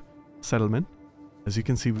port settlement, as you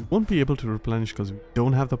can see, we won't be able to replenish because we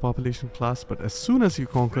don't have the population class. But as soon as you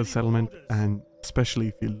conquer a settlement, and especially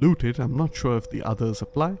if you loot it, I'm not sure if the others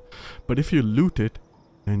apply, but if you loot it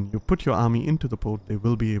and you put your army into the port, they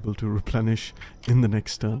will be able to replenish in the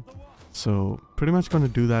next turn. So pretty much going to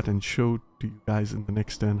do that and show to you guys in the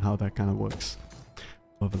next turn how that kind of works.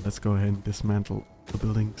 But let's go ahead and dismantle the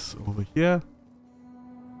buildings over here.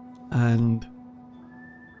 And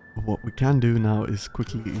what we can do now is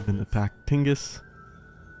quickly even attack Tingis.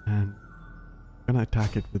 And we're gonna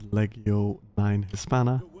attack it with Legio 9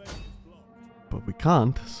 Hispana. But we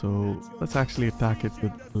can't, so let's actually attack it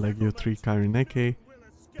with Legio 3 Kyreneke.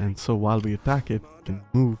 And so while we attack it, we can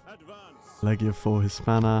move Legio 4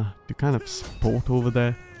 Hispana to kind of support over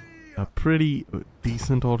there. A pretty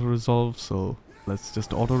decent auto-resolve, so let's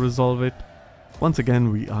just auto-resolve it. Once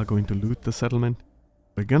again, we are going to loot the settlement.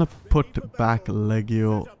 We're gonna put back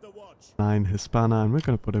Legio 9 Hispana and we're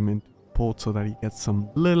gonna put him in port so that he gets some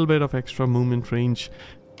little bit of extra movement range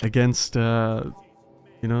against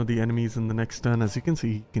you know, the enemies in the next turn. As you can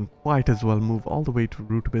see, he can quite as well move all the way to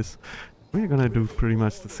Rutibus. We're gonna do pretty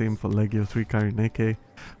much the same for Legio 3 Kyreneke.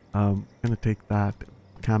 Gonna take that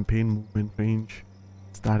campaign movement range.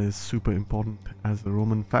 That is super important as the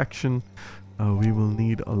Roman faction. We will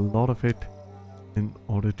need a lot of it in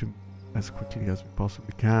order to, as quickly as we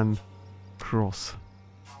possibly can, cross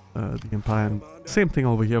the Empire. And same thing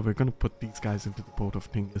over here, we're going to put these guys into the port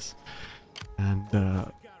of Tingis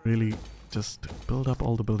and really just build up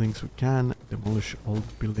all the buildings we can, demolish all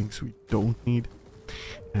the buildings we don't need.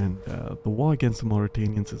 And the war against the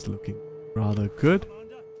Mauritanians is looking rather good.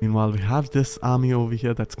 Meanwhile, we have this army over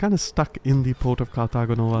here that's kind of stuck in the port of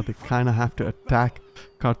Carthago Nova. They kind of have to attack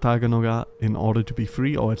Carthago Nova in order to be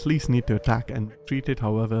free, or at least need to attack and retreat it.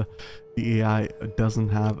 However, the AI doesn't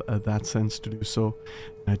have that sense to do so.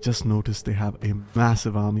 I just noticed they have a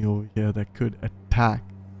massive army over here that could attack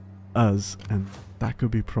us, and that could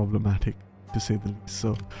be problematic to say the least.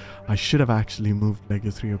 So I should have actually moved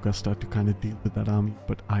Legio 3 Augusta to kind of deal with that army,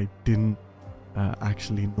 but I didn't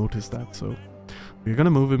actually notice that. So we're going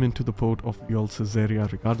to move him into the port of the old Caesarea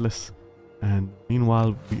regardless. And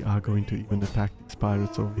meanwhile, we are going to even attack these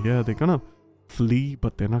pirates over here. They're going to flee,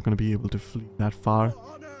 but they're not going to be able to flee that far.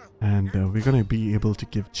 And we're going to be able to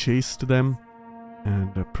give chase to them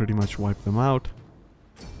and pretty much wipe them out.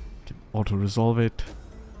 Auto-resolve it.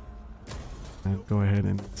 And go ahead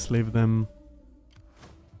and enslave them.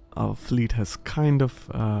 Our fleet has kind of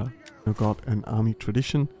got an army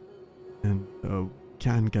tradition. And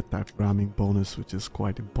can get that ramming bonus, which is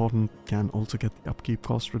quite important. Can also get the upkeep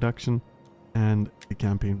cost reduction and the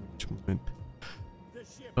campaign reach movement.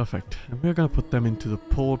 Perfect. And we're gonna put them into the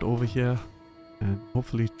port over here and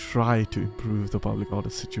hopefully try to improve the public order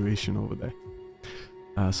situation over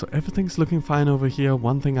there. So everything's looking fine over here.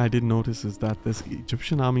 One thing I did notice is that this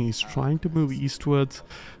Egyptian army is trying to move eastwards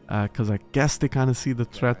because I guess they kind of see the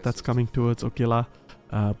threat that's coming towards Auxilia.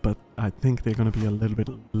 But I think they're going to be a little bit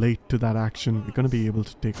late to that action. We're going to be able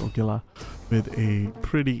to take Auxilia with a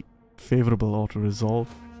pretty favorable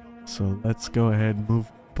auto-resolve. So let's go ahead and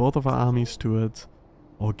move both of our armies towards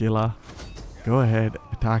Auxilia. Go ahead,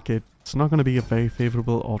 attack it. It's not going to be a very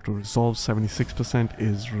favorable auto-resolve. 76%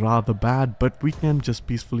 is rather bad, but we can just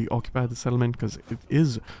peacefully occupy the settlement because it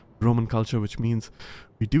is Roman culture, which means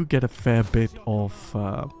we do get a fair bit of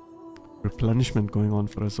replenishment going on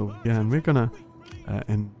for us over here. And we're going to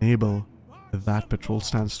enable that patrol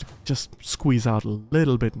stance to just squeeze out a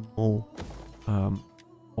little bit more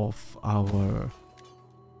of our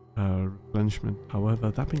replenishment. However,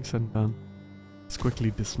 that being said and done, let's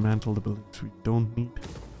quickly dismantle the buildings we don't need.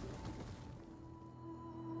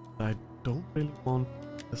 I don't really want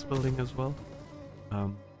this building as well.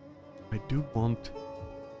 I do want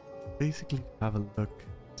basically to have a look,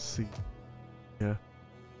 see here.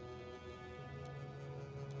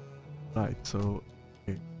 Right, so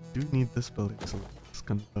okay, do need this building, so let's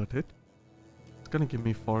convert it. It's gonna give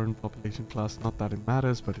me foreign population class, not that it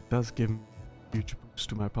matters, but it does give me a huge boost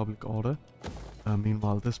to my public order.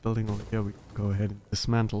 Meanwhile, this building over here, we can go ahead and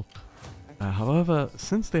dismantle. However,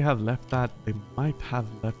 since they have left that, they might have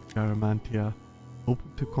left Garamantia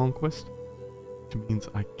open to conquest, which means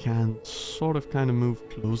I can sort of kind of move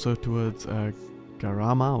closer towards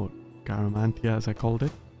Garama, or Garamantia as I called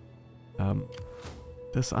it.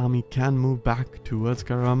 This army can move back towards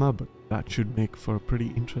Garama, but that should make for a pretty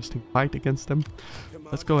interesting fight against them.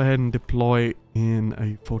 Let's go ahead and deploy in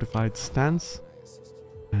a fortified stance.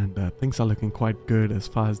 And things are looking quite good as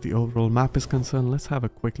far as the overall map is concerned. Let's have a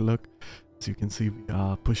quick look. As you can see, we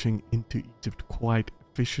are pushing into Egypt quite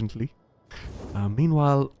efficiently.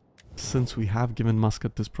 Meanwhile, since we have given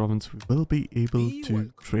Muscat this province, we will be able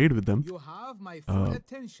to trade with them.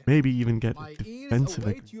 Maybe even get a defensive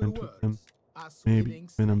agreement with them. Maybe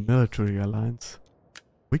even a military alliance.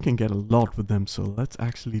 We can get a lot with them, so let's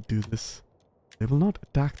actually do this. They will not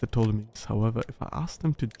attack the Ptolemies. However, if I ask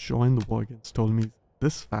them to join the war against Ptolemies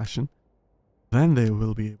this fashion, then they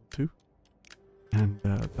will be able to. And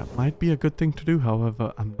that might be a good thing to do.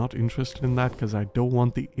 However, I'm not interested in that because I don't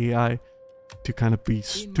want the AI to kind of be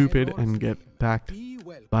stupid and get attacked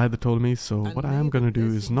by the Ptolemies. So what I am going to do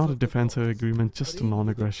is not a defensive agreement, just a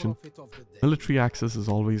non-aggression. Military access is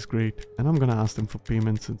always great, and I'm going to ask them for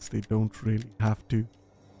payment since they don't really have to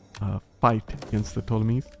fight against the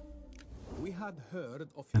Ptolemies.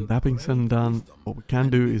 And that being said and done, what we can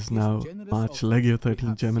do is now march Legio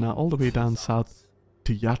 13 Gemina all the way down south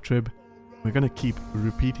to Yathrib. We're going to keep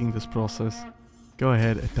repeating this process. Go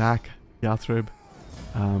ahead, attack Yathrib.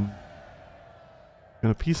 Going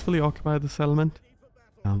to peacefully occupy the settlement,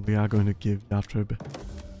 and we are going to give Yathrib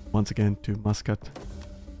once again to Muscat.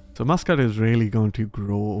 So Muscat is really going to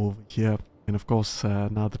grow over here, and of course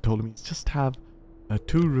now the Ptolemies just have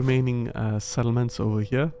 2 remaining settlements over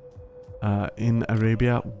here in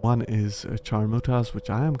Arabia. One is Charmutas, which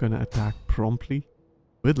I am going to attack promptly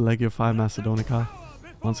with Legio 5 Macedonica.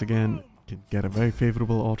 Once again, can get a very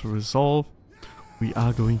favorable auto resolve. We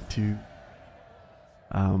are going to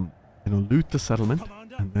loot the settlement,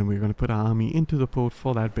 and then we're going to put our army into the port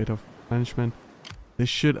for that bit of replenishment. This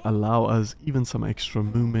should allow us even some extra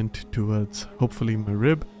movement towards hopefully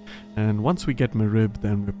Marib, and once we get Marib,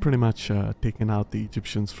 then we're pretty much taking out the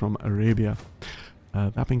Egyptians from Arabia.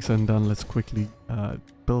 That being said and done, let's quickly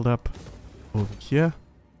build up over here.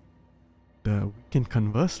 We can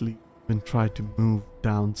conversely even try to move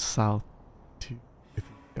down south to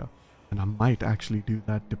Ethiopia, and I might actually do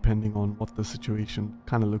that depending on what the situation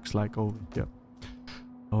kind of looks like over here.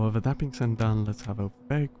 However, that being said and done, let's have a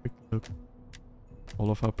very quick look. All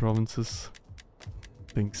of our provinces,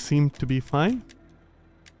 things seem to be fine.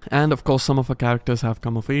 And of course, some of our characters have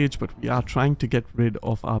come of age, but we are trying to get rid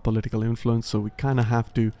of our political influence, so we kind of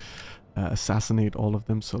have to assassinate all of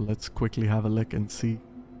them. So let's quickly have a look and see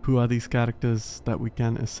who are these characters that we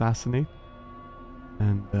can assassinate.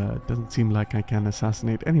 And it doesn't seem like I can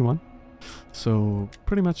assassinate anyone. So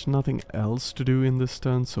pretty much nothing else to do in this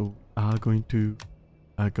turn, so we are going to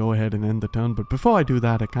go ahead and end the turn. But before I do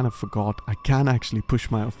that, I kind of forgot I can actually push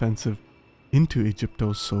my offensive into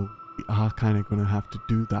Egyptos, so we are kind of going to have to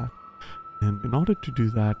do that. And in order to do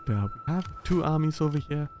that, we have 2 armies over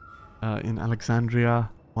here in Alexandria,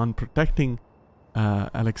 one protecting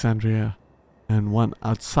Alexandria and one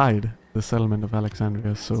outside the settlement of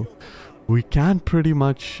Alexandria. So we can pretty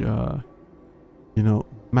much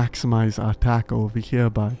maximize our attack over here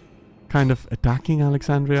by kind of attacking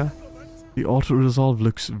Alexandria. The auto resolve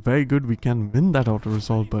looks very good. We can win that auto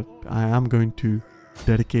resolve, but I am going to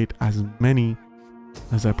dedicate as many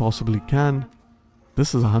as I possibly can.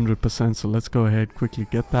 This is 100%, so let's go ahead, quickly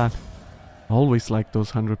get that. I always like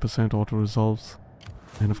those 100% auto resolves.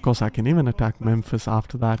 And of course I can even attack Memphis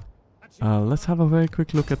after that. Let's have a very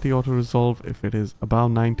quick look at the auto resolve if it is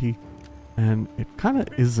about 90, and it kind of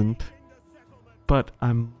isn't, but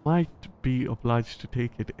I might be obliged to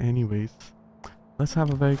take it anyways. Let's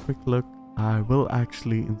have a very quick look. I will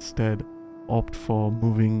actually instead opt for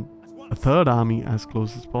moving a 3rd army as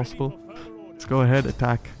close as possible. Let's go ahead,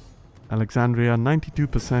 attack Alexandria.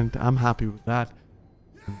 92%, I'm happy with that.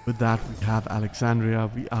 And with that, we have Alexandria.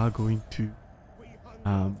 We are going to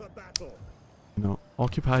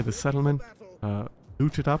occupy the settlement,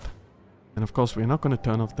 loot it up, and of course we're not going to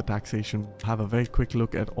turn off the taxation. We'll have a very quick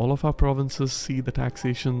look at all of our provinces, see the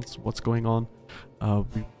taxations, what's going on.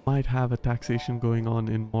 We might have a taxation going on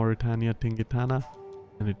in Mauritania, Tingitana,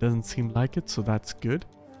 and it doesn't seem like it, so that's good.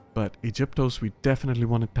 But Egyptos, we definitely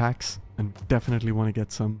want to tax, and we definitely want to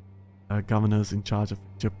get some governors in charge of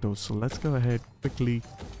Egyptos. So let's go ahead, quickly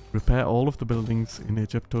repair all of the buildings in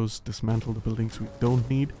Egyptos, dismantle the buildings we don't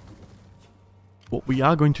need. What we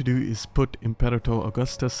are going to do is put Imperator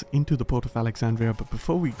Augustus into the port of Alexandria, but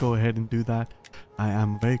before we go ahead and do that, I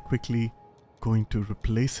am very quickly going to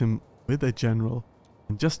replace him with a general,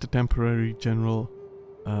 and just a temporary general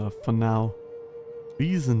for now.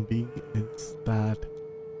 Reason being is that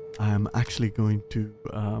I am actually going to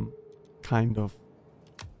kind of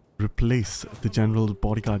replace the general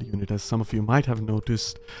bodyguard unit. As some of you might have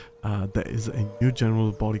noticed, there is a new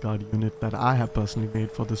general bodyguard unit that I have personally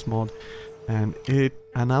made for this mod, and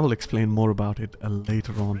I will explain more about it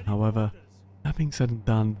later on. However, That being said and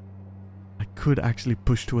done, I could actually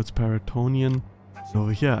push towards Paratonian.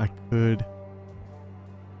 Over here I could...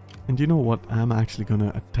 And you know what? I'm actually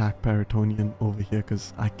gonna attack Paratonian over here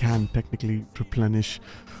because I can technically replenish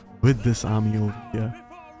with this army over here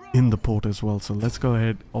in the port as well. So let's go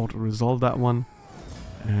ahead, auto-resolve that one.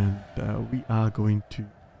 And we are going to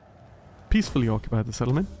peacefully occupy the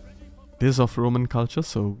settlement. It is of Roman culture,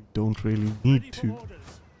 so we don't really need to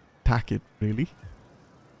attack it, really.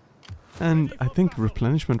 And I think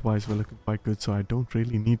replenishment-wise we're looking quite good, so I don't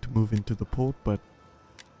really need to move into the port, but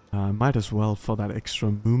I might as well for that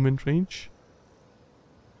extra movement range.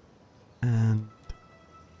 And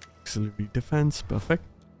auxiliary defense, perfect.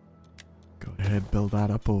 Go ahead, build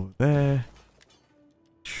that up over there.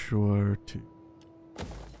 Sure to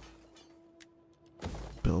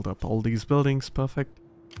build up all these buildings, perfect.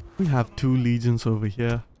 We have 2 legions over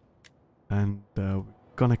here, and we're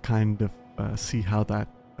gonna kind of see how that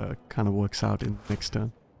kind of works out in the next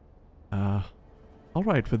turn.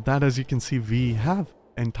 Alright, with that, as you can see, we have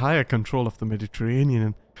entire control of the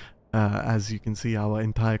Mediterranean. As you can see, our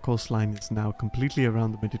entire coastline is now completely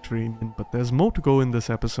around the Mediterranean, but there's more to go in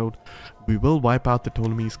this episode. We will wipe out the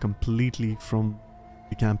Ptolemies completely from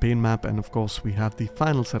the campaign map, and of course we have the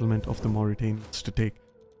final settlement of the Mauritanians to take.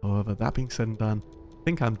 However, that being said and done, I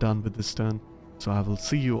think I'm done with this turn, so I will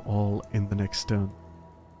see you all in the next turn.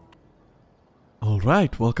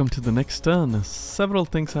 Alright, welcome to the next turn. Several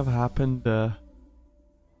things have happened.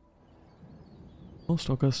 Most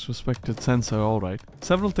august respected censor, alright.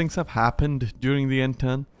 Several things have happened during the end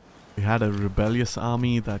turn. We had a rebellious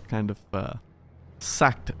army that kind of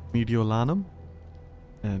sacked Mediolanum,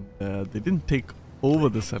 and they didn't take over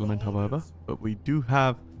the settlement, however, but we do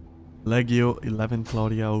have Legio 11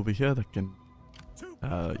 Claudia over here that can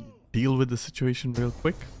deal with the situation real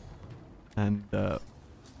quick, and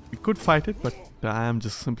we could fight it, but I am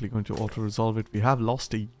just simply going to auto-resolve it. We have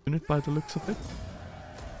lost a unit by the looks of it.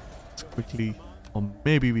 Let's quickly, or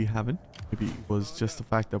maybe we haven't. Maybe it was just the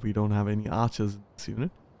fact that we don't have any archers in this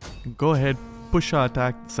unit. We can go ahead, push our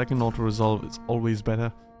attack. The second auto-resolve is always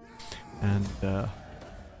better. And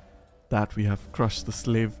that we have crushed the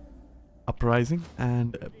slave uprising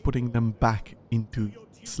and putting them back into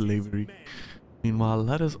slavery. Meanwhile,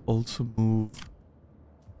 let us also move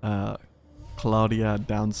Claudia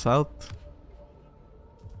down south,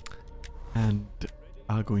 and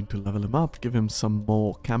are going to level him up, give him some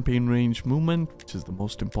more campaign range movement, which is the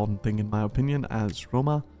most important thing in my opinion as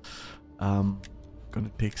Roma.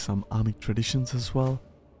 Gonna take some army traditions as well.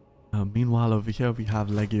 Meanwhile, over here we have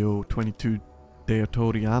Legio 22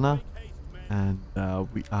 Deotoriana, and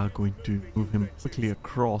we are going to move him quickly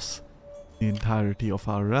across the entirety of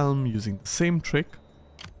our realm using the same trick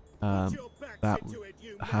that we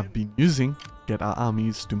have been using, get our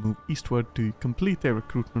armies to move eastward to complete their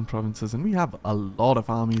recruitment provinces. And we have a lot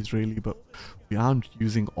of armies really, but we aren't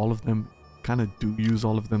using all of them. Kind of do use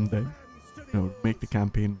all of them, then make the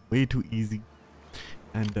campaign way too easy.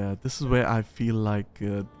 And this is where I feel like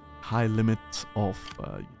high limits of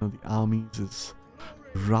the armies is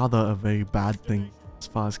rather a very bad thing as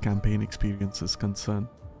far as campaign experience is concerned.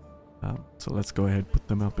 So let's go ahead, put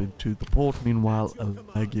them up into the port. Meanwhile,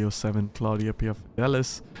 Legio 7 Claudia Pia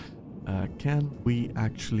Fidelis. Can we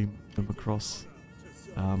actually move them across?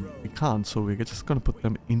 We can't, so we're just going to put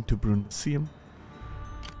them into Brundisium.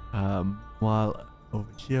 While over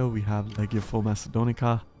here we have Legio 4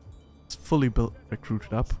 Macedonica. It's fully built,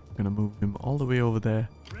 recruited up. We're going to move him all the way over there.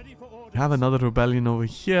 We have another rebellion over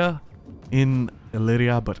here in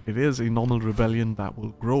Illyria, but it is a normal rebellion that will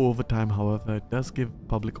grow over time. However, it does give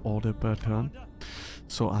public order per turn,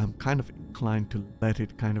 so I'm kind of inclined to let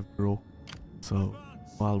it kind of grow. So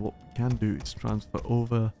while what we can do is transfer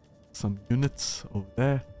over some units over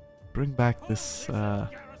there, bring back this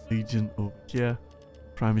legion over here.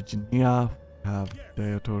 Primigenia, we have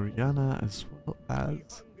Deotoriana as well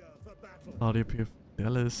as Claudia Pia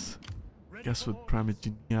Fidelis. I guess with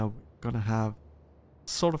Primigenia we're gonna have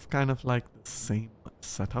sort of kind of like the same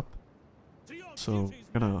setup, so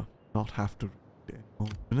we're gonna not have to recruit any more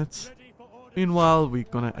units. Meanwhile, we're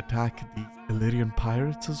gonna attack the Illyrian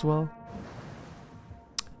pirates as well,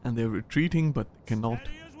 and they're retreating, but they cannot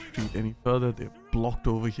retreat any further. They're blocked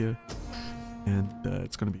over here, and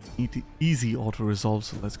it's gonna be an easy auto-resolve.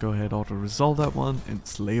 So let's go ahead, auto-resolve that one,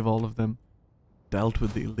 enslave all of them. Dealt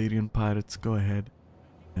with the Illyrian pirates. Go ahead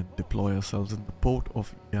and deploy ourselves in the port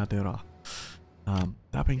of Iadera.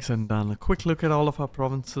 That being said and done, a quick look at all of our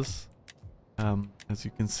provinces. As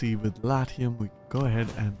you can see with Latium, we can go ahead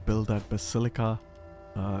and build that basilica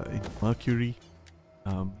in Mercury.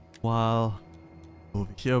 While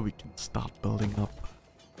over here we can start building up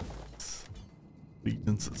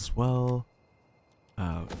regions as well.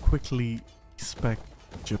 quickly spec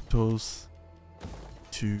Gyptos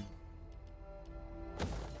to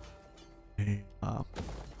a,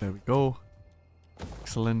 there we go.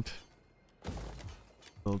 Excellent.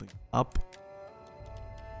 Building up.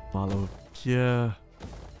 While over here,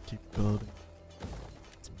 keep building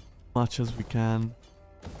as much as we can.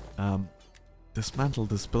 Dismantle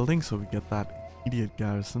this building so we get that immediate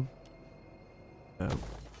garrison.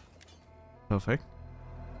 Perfect.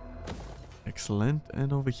 Excellent.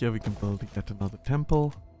 And over here we can build yet another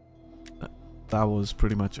temple. That was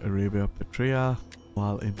pretty much Arabia Petraea.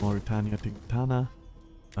 While in Mauritania Tingitana,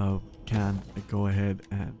 we can go ahead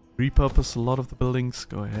and repurpose a lot of the buildings.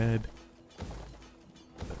 Go ahead.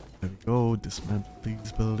 There we go. Dismantle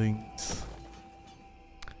these buildings.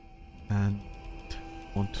 And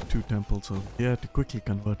 1 to 2 temples over here to quickly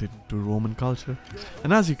convert it into Roman culture.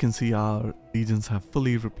 And as you can see, our legions have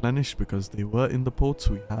fully replenished because they were in the ports.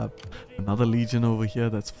 We have another legion over here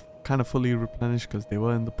that's kind of fully replenished because they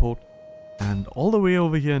were in the port. And all the way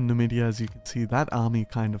over here in Numidia, as you can see, that army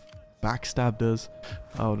kind of backstabbed us.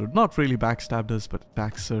 Not really backstabbed us, but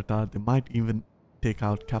attacked Cirta. They might even take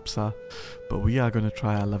out Capsa, but we are going to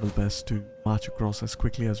try our level best to march across as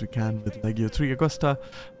quickly as we can with Legio 3 Augusta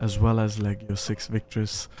as well as Legio 6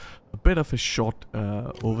 Victrix. A bit of a short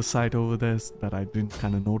oversight over there that I didn't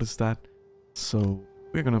kind of notice that, so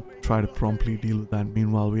we're going to try to promptly deal with that.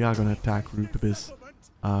 Meanwhile, we are going to attack Rutibis.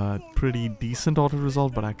 Pretty decent auto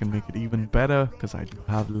resolve, but I can make it even better because I do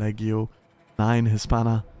have Legio 9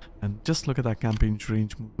 Hispana, and just look at that campaign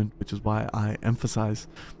range movement, which is why I emphasize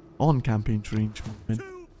on campaign range movement.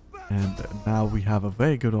 And now we have a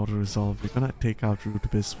very good auto resolve. We're gonna take out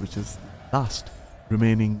Rutibis, which is the last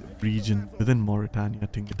remaining region within Mauritania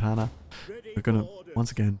Tingitana. We're gonna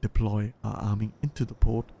once again deploy our army into the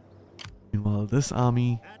port. Meanwhile, this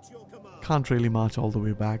army can't really march all the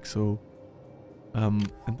way back, so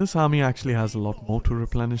and this army actually has a lot more to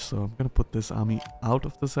replenish, so I'm gonna put this army out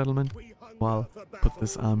of the settlement while put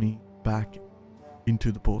this army back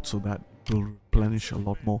into the port so that it will replenish a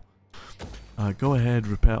lot more. Go ahead,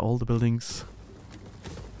 repair all the buildings.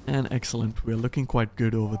 And excellent, we're looking quite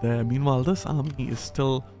good over there. Meanwhile, this army is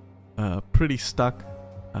still pretty stuck.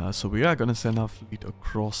 So we are going to send our fleet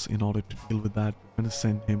across in order to deal with that. We're going to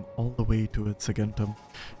send him all the way towards Saguntum.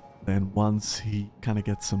 Then once he kind of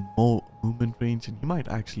gets some more movement range, and he might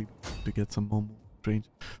actually be able to get some more movement range,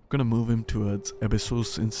 we're going to move him towards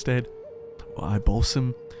Ebessus instead. Or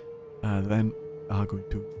Ibosim. Then we are going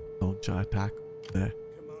to launch our attack there.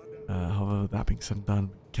 However, that being said and done,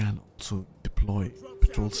 we can also deploy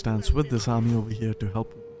patrol stance with this army over here to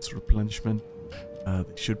help with its replenishment.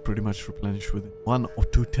 They should pretty much replenish within 1 or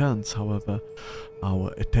 2 turns. However,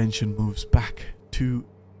 our attention moves back to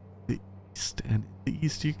the east, and in the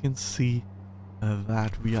east you can see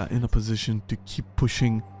that we are in a position to keep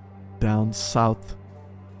pushing down south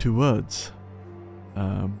towards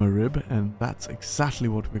Marib, and that's exactly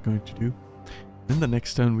what we're going to do. In the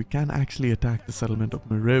next turn, we can actually attack the settlement of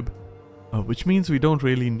Marib, which means we don't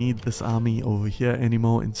really need this army over here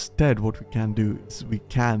anymore. Instead, what we can do is we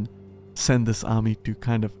can send this army to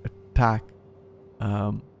kind of attack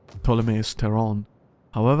Ptolemais Teron.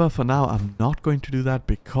 However, for now, I'm not going to do that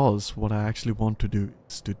because what I actually want to do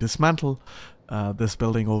is to dismantle this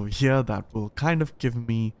building over here. That will kind of give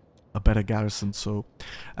me a better garrison. So,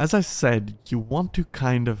 as I said, you want to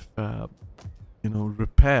kind of you know,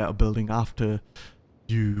 repair a building after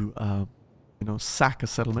you, you know, sack a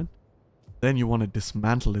settlement. Then you want to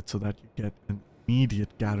dismantle it so that you get an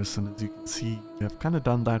immediate garrison. As you can see, we have kind of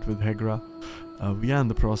done that with Hegra. We are in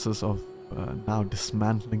the process of now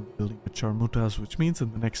dismantling the building at Charmutas, which means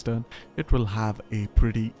in the next turn, it will have a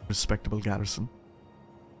pretty respectable garrison.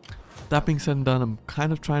 That being said and done, I'm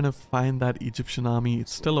kind of trying to find that Egyptian army.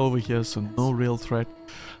 It's still over here, so no real threat.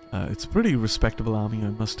 It's a pretty respectable army, I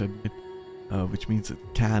must admit. Which means it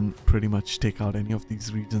can pretty much take out any of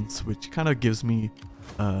these regions, which kind of gives me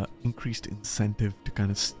increased incentive to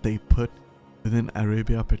kind of stay put within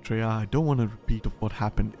Arabia Petraea. I don't want a repeat of what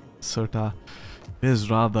happened in Cirta. It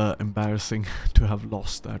is rather embarrassing to have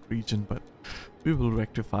lost that region, but we will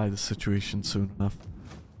rectify the situation soon enough.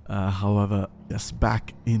 However, yes,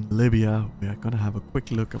 back in Libya, we are going to have a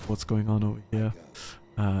quick look at what's going on over here.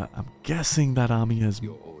 I'm guessing that army has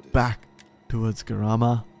moved back towards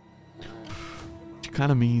Garama. Kind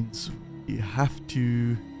of means we have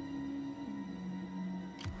to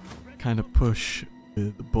kind of push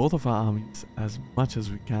with both of our armies as much as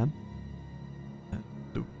we can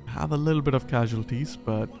and have a little bit of casualties,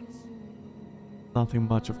 but nothing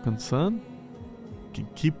much of concern. We can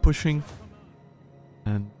keep pushing,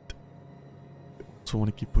 and also want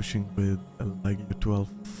to keep pushing with a Legio 12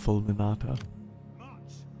 Fulminata.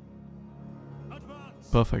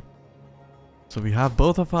 Perfect. So we have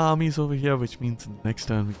both of our armies over here, which means in the next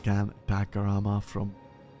turn we can attack Roma from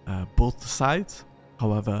both sides.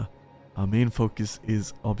 However, our main focus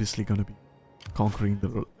is obviously going to be conquering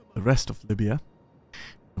the rest of Libya.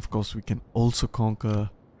 Of course, we can also conquer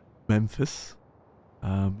Memphis.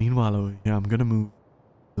 Meanwhile, over here, I'm going to move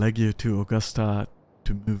Legio to Augusta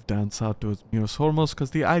to move down south towards Miros Hormuz,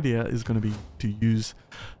 because the idea is going to be to use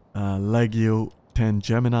Legio 10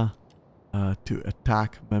 Gemina to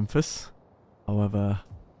attack Memphis. However,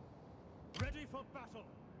 Ready for battle.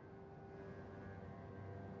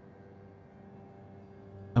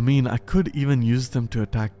 I mean, I could even use them to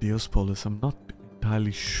attack Diospolis. I'm not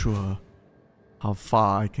entirely sure how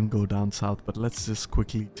far I can go down south, but let's just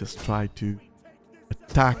quickly just try to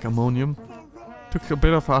attack Ammonium. Took a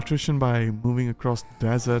bit of attrition by moving across the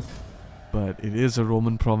desert, but it is a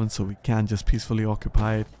Roman province, so we can just peacefully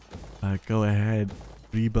occupy it. Go ahead,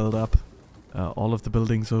 rebuild up all of the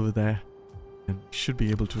buildings over there, and we should be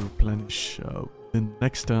able to replenish in the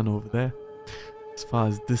next turn over there, as far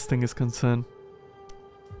as this thing is concerned.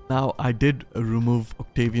 Now, I did remove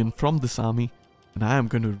Octavian from this army, and I am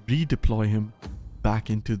going to redeploy him back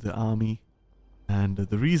into the army. And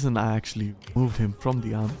the reason I actually removed him from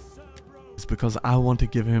the army is because I want to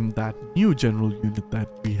give him that new general unit that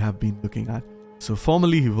we have been looking at. So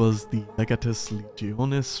formerly he was the Legatus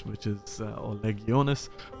Legionis, which is or Legionis,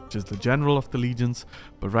 which is the general of the legions,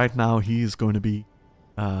 but right now he is going to be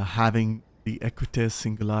having the Equites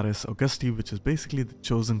Singularis Augusti, which is basically the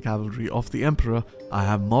chosen cavalry of the Emperor. I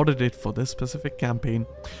have modded it for this specific campaign.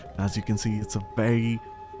 As you can see, it's a very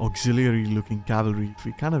auxiliary looking cavalry. If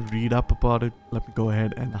we kind of read up about it, let me go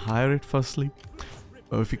ahead and hire it firstly.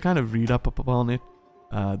 If you kind of read up upon it,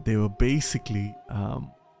 they were basically,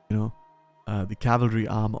 the cavalry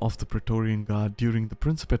arm of the Praetorian Guard during the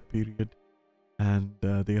Principate period, and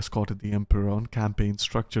they escorted the Emperor on campaigns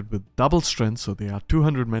structured with double strength, so they are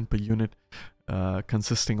 200 men per unit,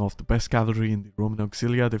 consisting of the best cavalry in the Roman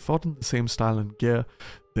Auxilia. They fought in the same style and gear.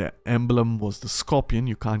 Their emblem was the scorpion.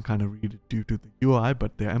 You can't kind of read it due to the UI,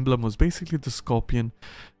 but their emblem was basically the scorpion,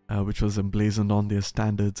 which was emblazoned on their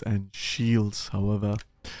standards and shields. However,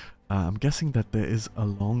 I'm guessing that there is a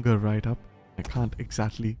longer write-up. I can't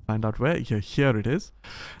exactly find out where. Here it is.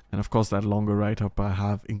 And of course, that longer write-up, I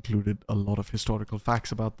have included a lot of historical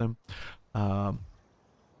facts about them.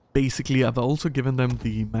 Basically, I've also given them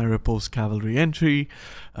the Mare Post cavalry entry.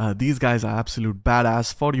 These guys are absolute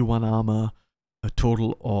badass. 41 armor, a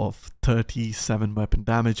total of 37 weapon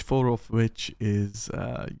damage, 4 of which is,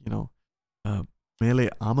 melee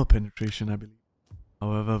armor penetration, I believe.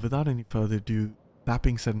 However, without any further ado, that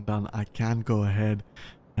being said and done, I can go ahead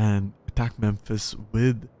and attack Memphis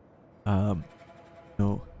with,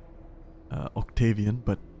 Octavian,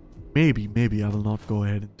 but maybe I will not go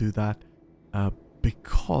ahead and do that,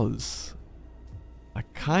 because I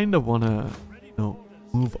kind of want to,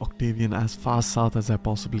 move Octavian as far south as I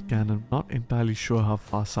possibly can. I'm not entirely sure how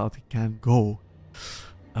far south he can go.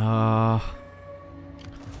 Let's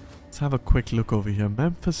have a quick look over here.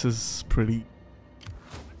 Memphis is pretty...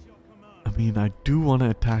 I mean, I do want to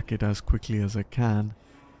attack it as quickly as I can.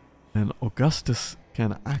 And Augustus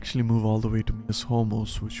can actually move all the way to Minas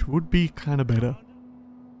Hormuz, which would be kind of better.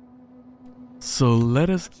 So let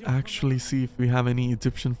us actually see if we have any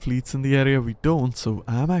Egyptian fleets in the area. We don't, so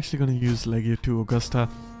I'm actually going to use Legio 2 Augusta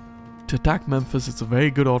to attack Memphis. It's a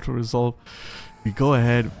very good auto-resolve. We go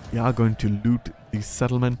ahead, we are going to loot the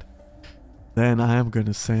settlement. Then I am going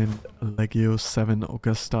to send Legio 7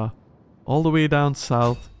 Augusta all the way down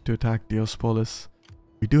south to attack Diospolis.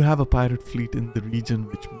 We do have a pirate fleet in the region,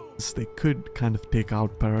 which means they could kind of take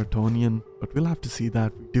out Paratonian, but we'll have to see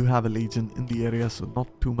that. We do have a legion in the area, so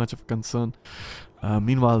not too much of a concern.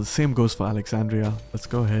 Meanwhile, the same goes for Alexandria. Let's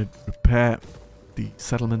go ahead, repair the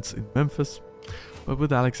settlements in Memphis. But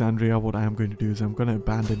with Alexandria, what I am going to do is I'm going to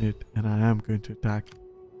abandon it, and I am going to attack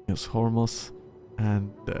Minas Hormuz.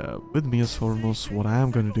 And with Minas Hormuz, what I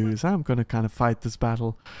am going to do is I'm going to kind of fight this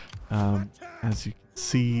battle. As you can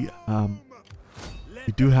see,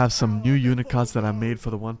 we do have some new unit cards that I made for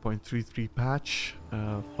the 1.33 patch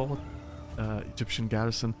for Egyptian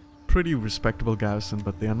garrison. Pretty respectable garrison,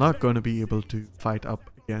 but they are not going to be able to fight up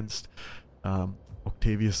against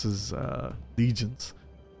Octavius's legions.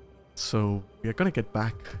 So we are going to get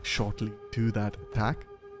back shortly to that attack.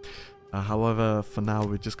 However, for now,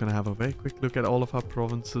 we're just going to have a very quick look at all of our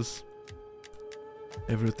provinces.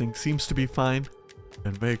 Everything seems to be fine.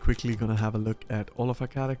 And very quickly going to have a look at all of our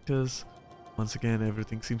characters. Once again,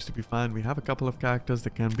 everything seems to be fine. We have a couple of characters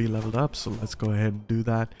that can be leveled up, so let's go ahead and do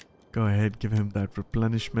that. Go ahead, give him that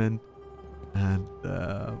replenishment. And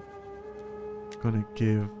gonna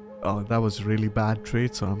give Oh, that was really bad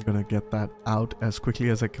trade, so I'm gonna get that out as quickly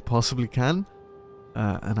as I possibly can.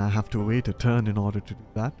 And I have to wait a turn in order to do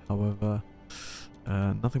that. However,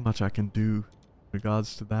 nothing much I can do in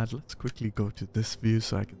regards to that. Let's quickly go to this view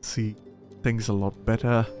so I can see things a lot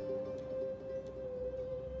better.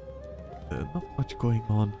 Not much going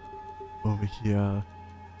on over here.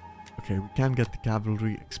 Okay, we can get the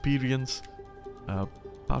cavalry experience.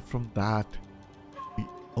 Apart from that, we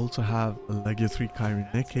also have a Legio 3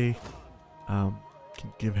 Kyreneke.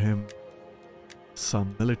 Can give him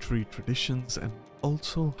some military traditions, and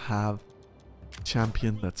also have a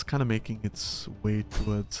champion that's kind of making its way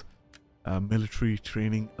towards military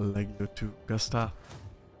training, a Legio 2 Augusta.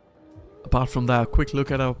 Apart from that, a quick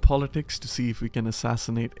look at our politics to see if we can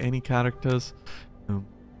assassinate any characters.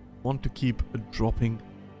 Want to keep dropping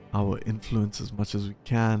our influence as much as we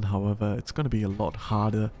can. However, it's going to be a lot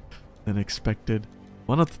harder than expected.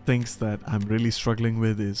 One of the things that I'm really struggling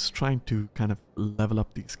with is trying to kind of level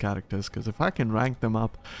up these characters, because if I can rank them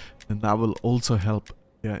up, then that will also help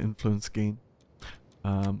their influence gain.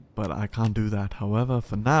 But I can't do that. However,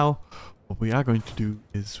 for now, what we are going to do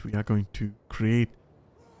is we are going to create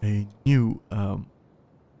a new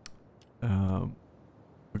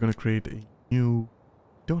we're going to create a new,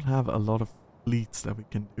 don't have a lot of fleets that we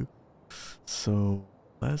can do, so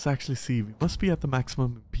let's actually see. We must be at the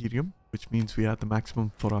maximum Imperium, which means we are at the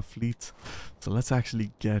maximum for our fleets. So let's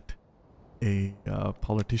actually get a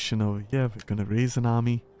politician over here. We're going to raise an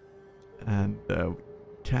army, and we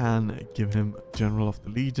can give him General of the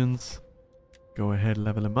Legions. Go ahead,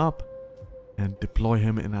 level him up, and deploy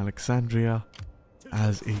him in Alexandria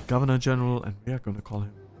as a Governor General, and we are going to call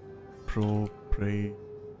him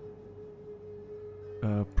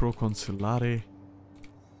Proconsulare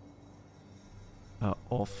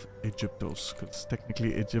of Egyptos, because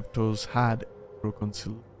technically Egyptos had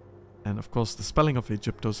Proconsul, and of course the spelling of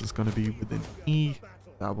Egyptos is going to be with an E.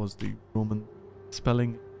 That was the Roman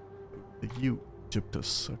spelling, the U,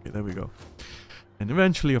 Egyptus. Okay, there we go. And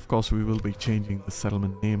eventually, of course, we will be changing the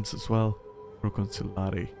settlement names as well.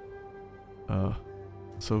 Proconsulare.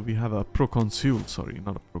 So we have a proconsul, sorry,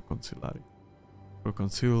 not a proconsulare.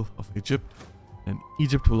 Proconsul of Egypt. And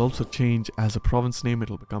Egypt will also change as a province name.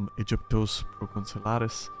 It'll become Egyptos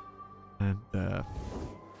Proconsularis. And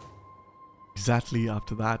exactly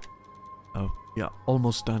after that, we are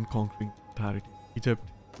almost done conquering the entirety of Egypt.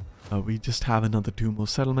 We just have another 2 more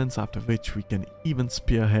settlements, after which we can even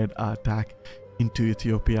spearhead our attack into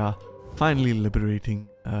Ethiopia, finally liberating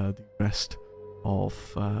the rest of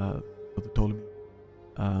the Ptolemy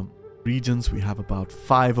regions. We have about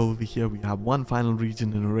 5 over here. We have 1 final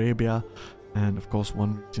region in Arabia, and of course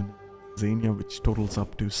 1 region in Zania, which totals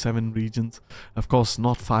up to 7 regions. Of course,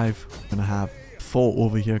 not 5. We're gonna have 4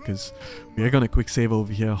 over here, because we are gonna quick save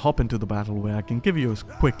over here, hop into the battle, where I can give you a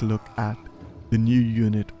quick look at the new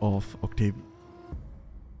unit of Octavian.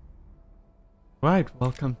 Right,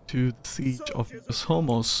 welcome to the siege of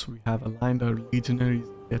Homos. We have aligned our legionaries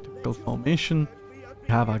in their typical formation. We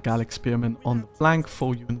have our Gallic spearmen on the flank,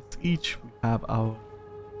 4 units each. We have our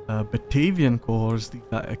Batavian cohorts. These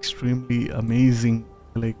are extremely amazing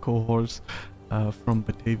melee cohorts from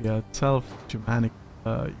Batavia itself, Germanic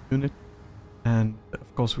unit. And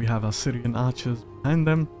of course we have our Syrian archers behind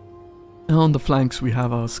them. And on the flanks we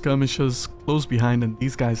have our skirmishers close behind, and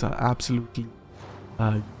these guys are absolutely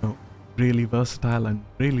really versatile and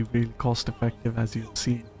really cost effective, as you've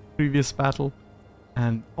seen in the previous battle.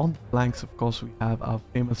 And on the flanks, of course, we have our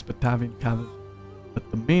famous Batavian cavalry. But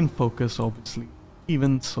the main focus, obviously,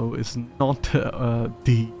 even so, is not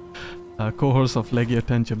the cohorts of Legio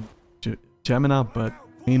 10 Gemina, but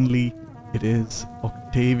mainly it is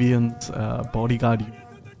Octavian's bodyguard unit.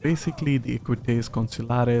 Basically, the Equites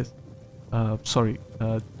Consulares, Equites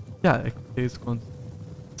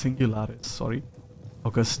Singulares,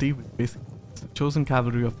 Augusti, which basically is the chosen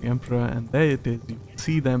cavalry of the Emperor, and there it is. You can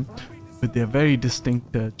see them with their very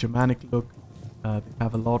distinct Germanic look. They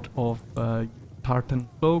have a lot of tartan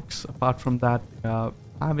cloaks. Apart from that, they are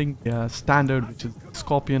having their standard, which is the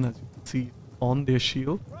scorpion, as you can see on their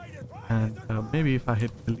shield. And maybe if I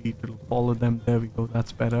hit delete, it'll follow them. There we go,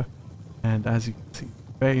 that's better. And as you can see,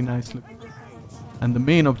 very nice look. And the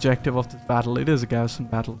main objective of this battle, it is a garrison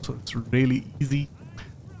battle, so it's really easy.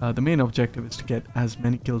 The main objective is to get as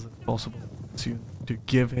many kills as possible to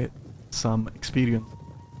give it some experience.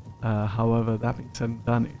 However, that being said and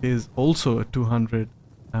done, it is also a 200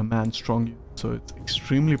 man strong unit, so it's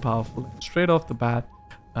extremely powerful. And straight off the bat,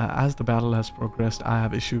 as the battle has progressed, I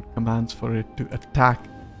have issued commands for it to attack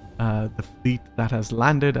the fleet that has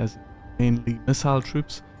landed, as mainly missile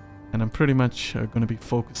troops, and I'm pretty much going to be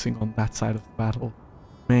focusing on that side of the battle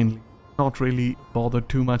mainly. not really bothered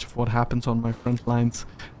too much of what happens on my front lines.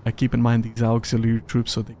 I keep in mind these auxiliary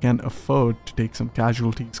troops, so they can afford to take some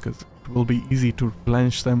casualties because it will be easy to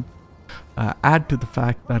replenish them. Add to the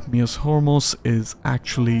fact that Mios Hormos is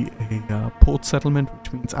actually a port settlement,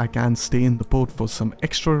 which means I can stay in the port for some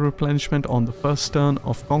extra replenishment on the first turn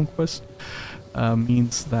of conquest.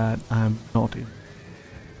 Means that I'm not in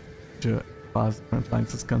danger as far as the front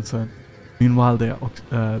lines is concerned. Meanwhile,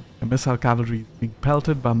 the missile cavalry is being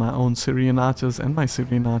pelted by my own Syrian archers, and my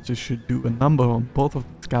Syrian archers should do a number on both of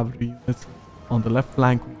these cavalry units. On the left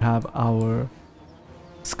flank, we have our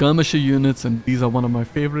skirmisher units, and these are one of my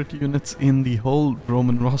favorite units in the whole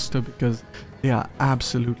Roman roster because they are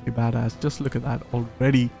absolutely badass. Just look at that,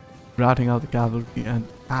 already routing out the cavalry, and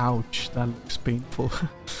ouch, that looks painful.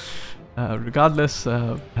 Regardless,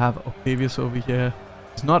 we have Octavius over here.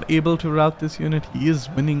 He's not able to rout this unit. He is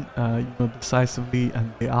winning decisively,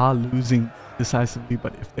 and they are losing decisively,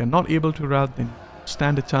 but if they're not able to rout, then you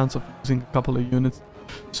stand a chance of losing a couple of units.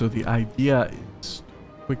 So the idea is to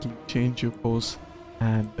quickly change your course,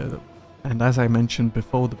 and as I mentioned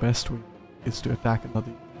before, the best way is to attack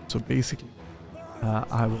another unit. So basically,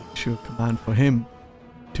 I will issue a command for him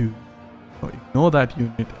to ignore that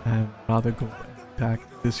unit and rather go and attack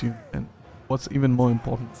this unit. And what's even more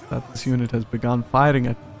important is that this unit has begun firing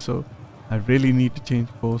at me, so I really need to change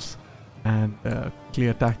course and quickly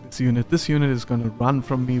attack this unit. This unit is going to run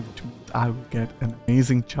from me, which means I will get an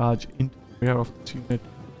amazing charge into the rear of this unit.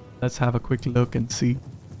 Let's have a quick look and see.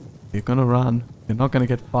 They're going to run, they're not going to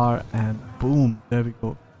get far, and boom, there we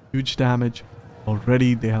go. Huge damage.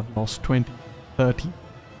 Already they have lost 20, 30,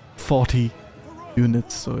 40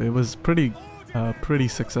 units, so it was pretty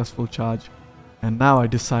successful charge. And now I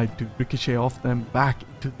decide to ricochet off them back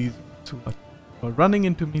into these who are running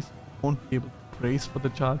into me, so I won't be able to brace for the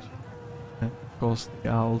charge. And of course, they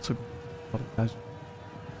are also going to get a lot of casualties.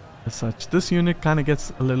 As such, this unit kind of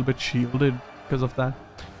gets a little bit shielded because of that.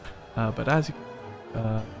 But as you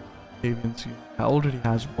can Octavian's unit already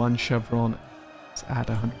has one chevron. It's at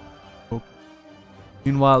 100. Okay.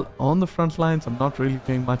 Meanwhile, on the front lines, I'm not really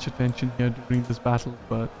paying much attention here during this battle,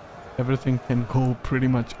 but everything can go pretty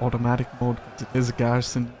much automatic mode because it is a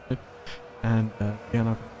garrison unit, and they are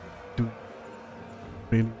not doing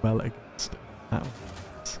really well against now.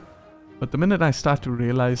 But the minute I start to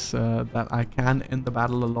realize that I can end the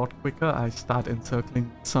battle a lot quicker, I start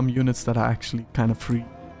encircling some units that are actually kind of free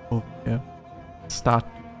over here. Start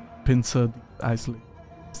to pincer the isolated.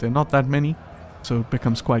 They're not that many, so it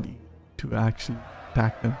becomes quite easy to actually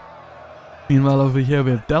attack them. Meanwhile, over here,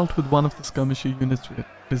 we have dealt with one of the skirmisher units. We're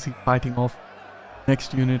busy fighting off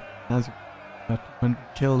next unit. As you can see, 200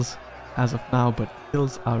 kills as of now, but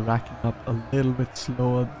kills are racking up a little bit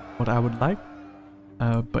slower than what I would like.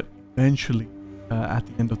 But eventually, at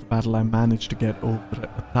the end of the battle, I managed to get over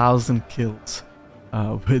 1,000 kills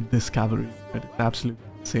with this cavalry. It's absolutely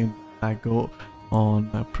insane. I go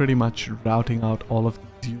on pretty much routing out all of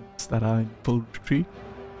these units that are in full retreat.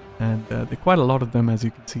 And there are quite a lot of them, as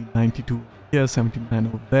you can see. 92 here, 79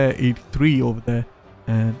 over there, 83 over there,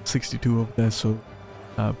 and 62 over there. So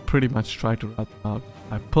pretty much try to rout them out.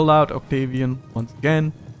 I pull out Octavian once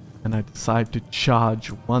again, and I decide to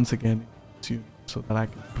charge once again into unit so that I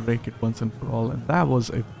can break it once and for all. And that was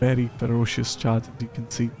a very ferocious charge, as you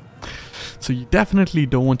can see. So you definitely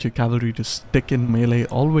don't want your cavalry to stick in melee.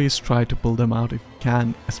 Always try to pull them out if you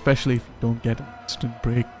can, especially if you don't get an instant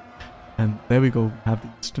break. And there we go, we have the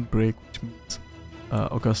instant break, which means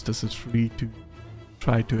Augustus is free to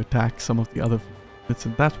try to attack some of the other units,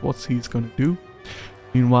 and that's what he's going to do.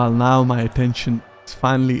 Meanwhile, now my attention is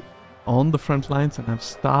finally on the front lines, and I've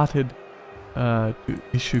started to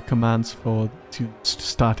issue commands for these units to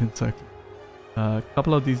start encircling. A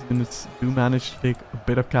couple of these units do manage to take a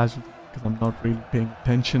bit of casualty because I'm not really paying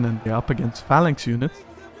attention, and they're up against phalanx units,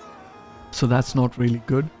 so that's not really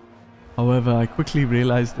good. However, I quickly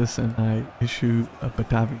realize this, and I issue a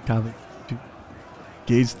Batavian cavalry to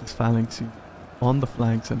engage this phalanx unit on the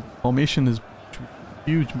flanks, and the formation is a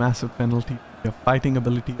huge, massive penalty to their fighting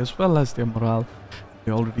ability as well as their morale.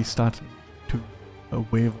 They already started to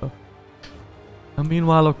waver.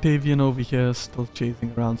 Meanwhile, Octavian over here is still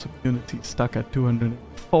chasing around some units. He's stuck at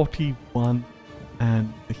 241,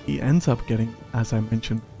 and he ends up getting, as I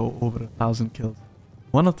mentioned, over 1,000 kills.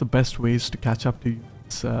 One of the best ways to catch up to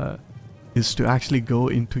units is to actually go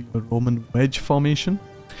into your Roman wedge formation,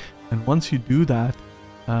 and once you do that,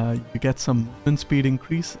 you get some movement speed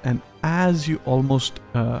increase, and as you almost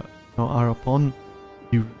are upon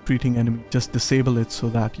the retreating enemy, just disable it so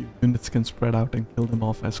that your units can spread out and kill them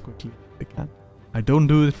off as quickly as they can. I don't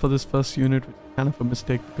do it for this first unit, which is kind of a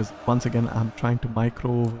mistake because once again I'm trying to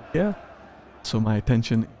micro over here, So my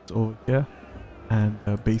attention is over here, and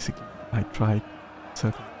basically I try to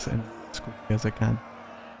circle this enemy as quickly as I can.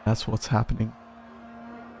 That's what's happening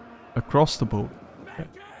across the board. Okay.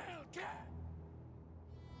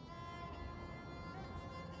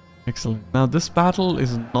 Excellent. Now this battle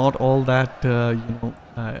is not all that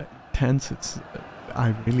tense. It's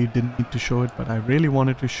I really didn't need to show it, but I really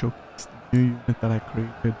wanted to showcase the new unit that I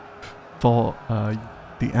created for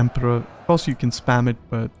the Emperor. Of course, you can spam it,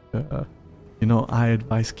 but I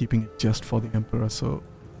advise keeping it just for the Emperor. So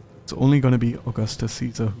it's only going to be Augustus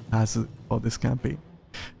Caesar who has it for this campaign.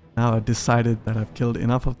 Now I've decided that I've killed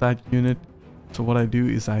enough of that unit. So what I do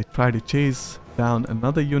is I try to chase down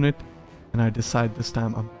another unit, and I decide this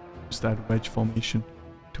time I'm going to use that wedge formation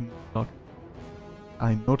to move out.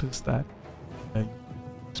 I noticed that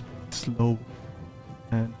it's slow,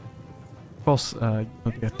 and of course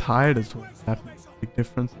they're tired as well. That makes a big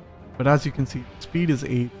difference. But as you can see, speed is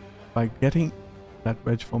 8. By getting that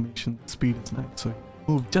wedge formation, the speed is 9. So you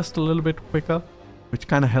move just a little bit quicker, which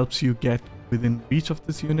kind of helps you get within reach of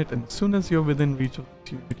this unit. And as soon as you're within reach of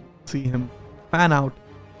this unit, you can see him fan out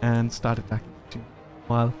and start attacking this unit.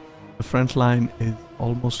 While the front line is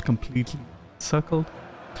almost completely encircled,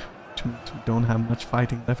 which means we don't have much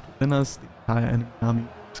fighting left within us. The entire enemy army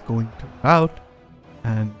is going to rout.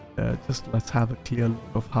 And just let's have a clear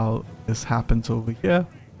look of how this happens over here.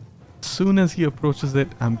 As soon as he approaches it,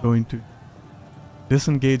 I'm going to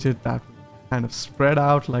disengage it. That will kind of spread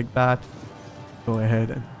out like that. Go ahead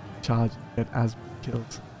and charge and get as many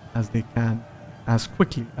kills as they can, as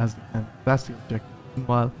quickly as they can. That's the objective.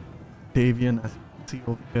 Meanwhile, Octavian, as you can see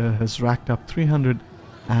over here, has racked up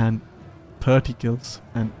 330 kills,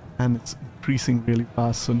 and it's increasing really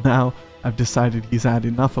fast. So now I've decided he's had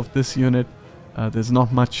enough of this unit. There's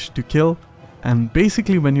not much to kill. And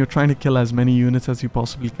basically, when you're trying to kill as many units as you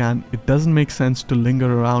possibly can, it doesn't make sense to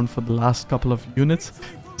linger around for the last couple of units.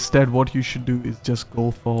 Instead, what you should do is just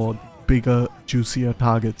go for bigger, juicier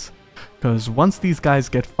targets. Because once these guys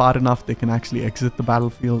get far enough, they can actually exit the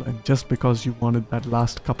battlefield. And just because you wanted that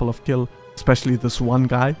last couple of kills, especially this one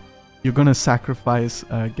guy, you're going to sacrifice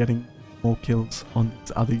getting more kills on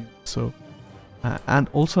these other units. So, and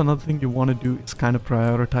also another thing you want to do is kind of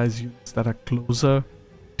prioritize units that are closer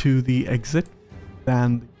to the exit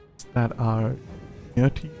than the units that are near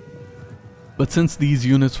to you. But since these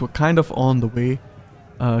units were kind of on the way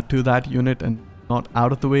to that unit and not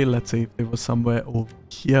out of the way, let's say if they were somewhere over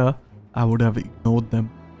here, I would have ignored them.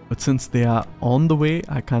 But since they are on the way,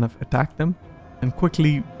 I kind of attack them and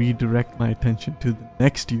quickly redirect my attention to the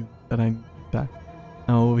next unit that I need to attack.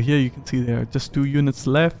 Now over here you can see there are just 2 units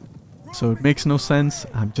left, so it makes no sense.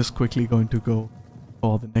 I'm just quickly going to go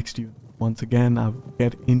for the next unit. Once again, I will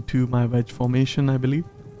get into my wedge formation, I believe.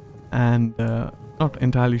 And not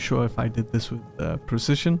entirely sure if I did this with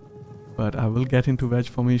precision, but I will get into wedge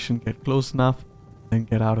formation, get close enough, then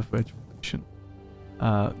get out of wedge formation.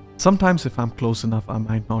 Sometimes if I'm close enough, I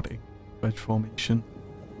might not wedge formation,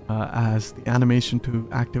 as the animation to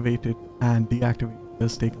activate it and deactivate it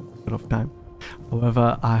does take a little bit of time.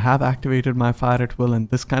 However, I have activated my fire at will, and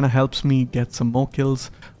this kind of helps me get some more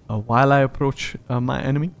kills while I approach my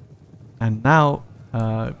enemy. And now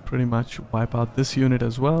pretty much wipe out this unit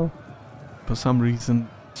as well. For some reason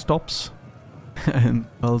stops and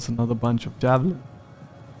hurls another bunch of javelin.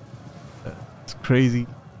 It's crazy.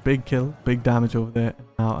 Big kill, big damage over there. And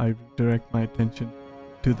now I redirect my attention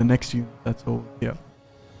to the next unit that's over here.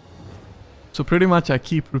 So pretty much I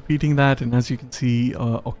keep repeating that, and as you can see,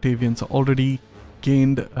 Octavian's already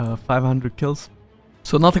gained 500 kills.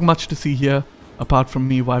 So nothing much to see here apart from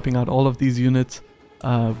me wiping out all of these units.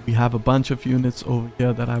 We have a bunch of units over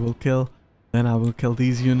here that I will kill. Then I will kill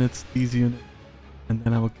these units, and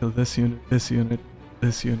then I will kill this unit, this unit,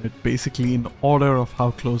 this unit, basically in order of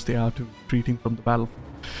how close they are to retreating from the battlefield.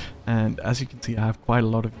 And as you can see, I have quite a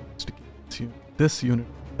lot of units to kill this unit. This unit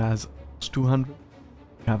has almost 200. We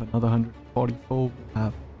have another 144. We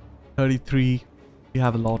have 33. We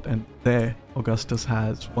have a lot, and there Augustus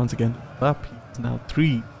has once again up. He's now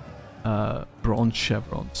 3 bronze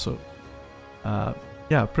chevrons. So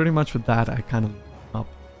yeah, pretty much with that I kind of up.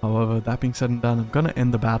 However, that being said and done, I'm gonna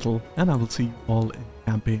end the battle, and I will see you all in the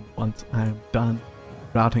campaign once I am done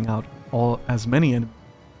routing out as many enemies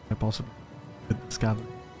as I possibly can with this cavalry.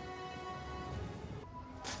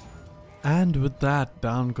 And with that,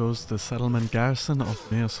 down goes the settlement garrison of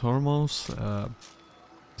Neos Hormos.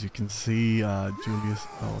 As you can see, Octavius,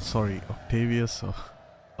 or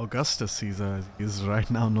Augustus Caesar as he is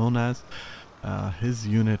right now known as, his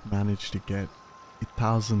unit managed to get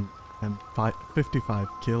 1,055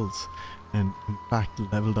 kills, and in fact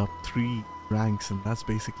leveled up 3 ranks, and that's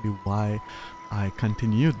basically why I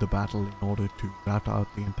continued the battle in order to rout out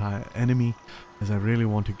the entire enemy, as I really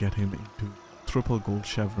want to get him into triple gold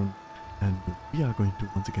chevron, and we are going to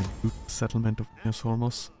once again loot the settlement of Neos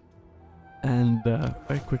Hormos. And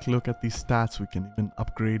very quick look at these stats. We can even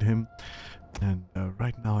upgrade him, and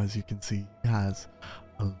right now, as you can see, he has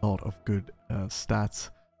a lot of good stats.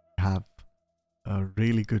 We have a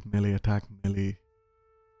really good melee attack, melee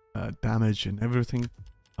damage and everything,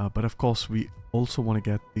 but of course we also want to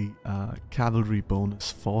get the cavalry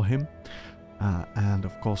bonus for him, and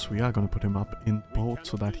of course we are going to put him up in port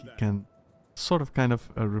so that he can sort of kind of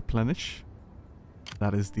replenish.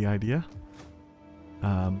 That is the idea.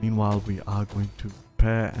 Meanwhile, we are going to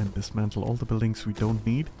repair and dismantle all the buildings we don't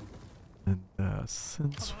need, and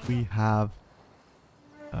since we have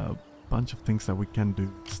a bunch of things that we can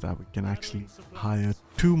do, is that we can actually hire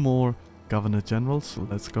 2 more Governor Generals, so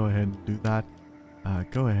let's go ahead and do that.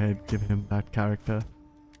 Go ahead, give him that character.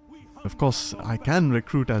 Of course, I can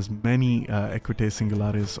recruit as many Equites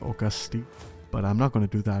Singulares Augusti, but I'm not going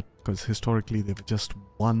to do that because historically they were just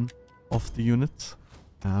one of the units.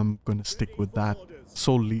 I'm going to stick with that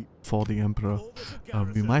solely for the Emperor.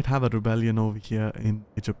 We might have a rebellion over here in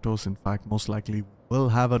Egyptos. In fact, most likely we'll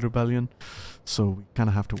have a rebellion, so we kind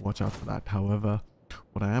of have to watch out for that. However,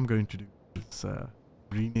 what I am going to do is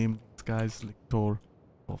rename these guys. Lictor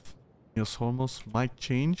of Neos Hormos might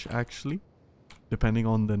change actually, depending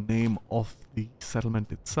on the name of the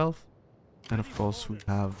settlement itself. And of course we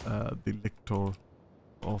have the Lictor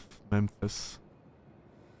of Memphis.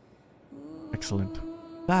 Excellent.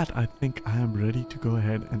 That, I think I am ready to go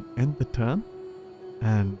ahead and end the turn,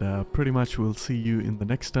 and pretty much we'll see you in the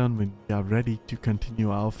next turn when we are ready to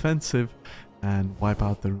continue our offensive and wipe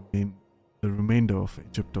out the remainder of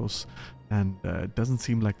Egyptos. And it doesn't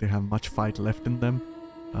seem like they have much fight left in them,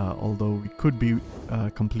 although we could be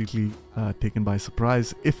completely taken by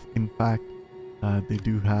surprise if in fact they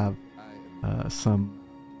do have some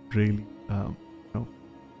really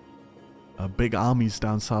big armies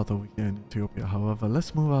down south over here in Ethiopia. However,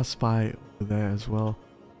 let's move our spy over there as well.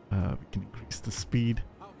 We can increase the speed.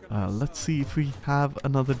 Let's see if we have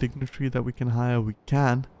another dignitary that we can hire. We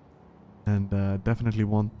can, and definitely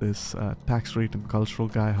want this tax rate and cultural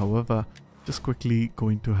guy. However, just quickly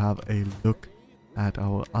going to have a look at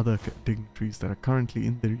our other dignitaries that are currently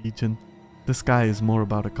in the region. This guy is more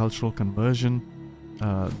about a cultural conversion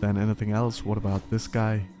than anything else. What about this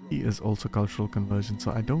guy? He is also cultural conversion,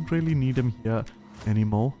 so I don't really need him here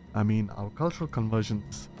anymore. I mean, our cultural conversion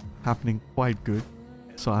is happening quite good,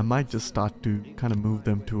 so I might just start to kind of move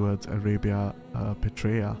them towards Arabia,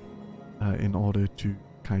 Petrea, in order to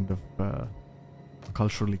kind of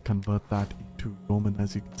culturally convert that into Roman.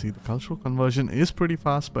 As you can see, the cultural conversion is pretty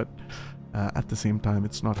fast, but at the same time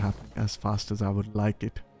it's not happening as fast as I would like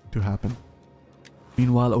it to happen.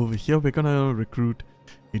 Meanwhile, over here we're gonna recruit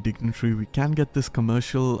a dignitary. We can get this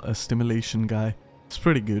commercial stimulation guy. It's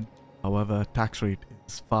pretty good. However, tax rate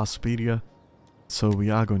is far superior, so we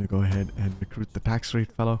are going to go ahead and recruit the tax rate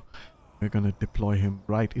fellow. We're going to deploy him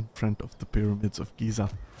right in front of the pyramids of Giza.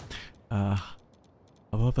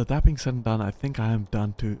 However, that being said and done, I think I am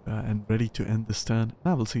done to and ready to end this turn, and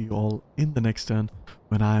I will see you all in the next turn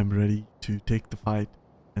when I am ready to take the fight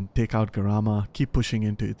and take out Garama, keep pushing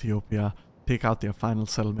into Ethiopia, take out their final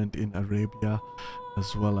settlement in Arabia,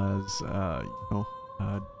 as well as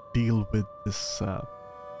deal with this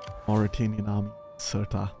Mauritanian army,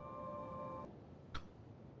 Sirta.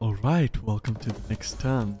 Alright, welcome to the next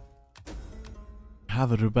turn. We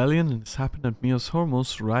have a rebellion, and it's happened at Neos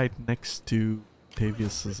Hormos right next to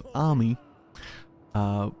Tavius's army,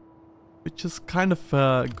 which is kind of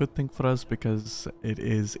a good thing for us because it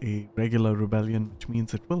is a regular rebellion, which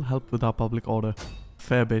means it will help with our public order a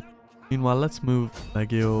fair bit. Meanwhile, let's move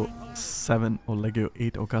Legio 7 or Legio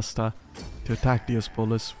 8 Augusta to attack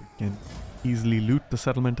Diospolis. We can easily loot the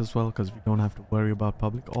settlement as well because we don't have to worry about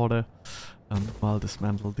public order. Meanwhile,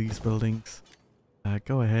 dismantle these buildings.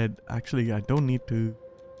 Go ahead. Actually, I don't need to...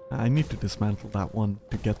 I need to dismantle that one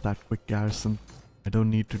to get that quick garrison. I don't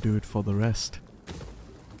need to do it for the rest.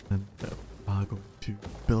 And we are going to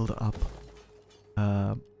build up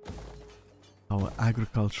our our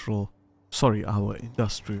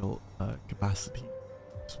industrial capacity in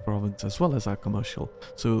this province, as well as our commercial.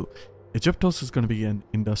 So Egyptos is going to be an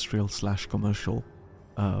industrial / commercial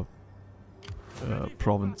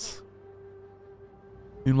province.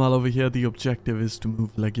 Meanwhile, over here the objective is to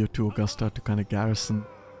move Legio 2 Augusta to kind of garrison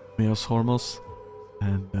Neos Hormos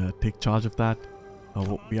and take charge of that.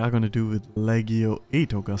 What we are going to do with Legio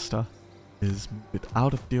 8 Augusta is move it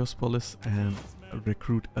out of Diospolis and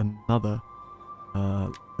recruit another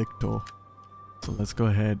Lictor. So let's go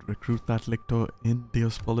ahead, recruit that Lictor in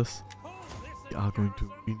Diospolis. we are going to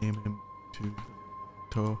rename him to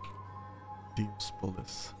the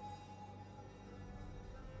Diopolis.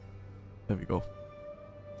 There we go.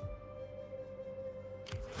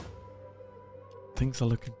 Things are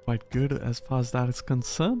looking quite good as far as that is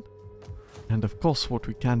concerned. And of course, what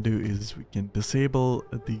we can do is we can disable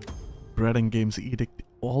the bread and games edict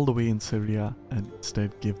all the way in Syria and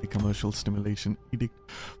instead give the commercial stimulation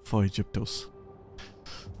edict for Egyptos.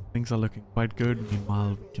 Things are looking quite good.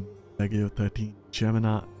 Meanwhile, we can Legio 13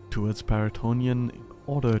 Gemina towards Paratonian in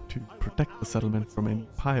order to protect the settlement from any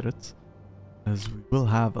pirates, as we will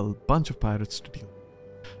have a bunch of pirates to deal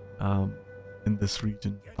with in this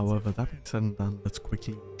region. However, that being said and done, let's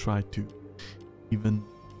quickly try to even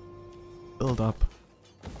build up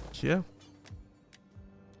here.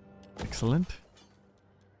 Excellent.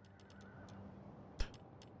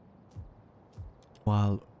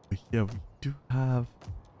 While over here we do have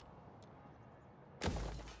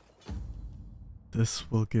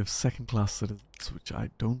this, will give second class citizens, which I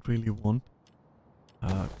don't really want.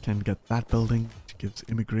 Can get that building, which gives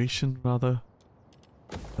immigration rather.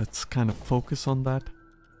 Let's kind of focus on that.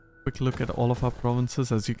 Quick look at all of our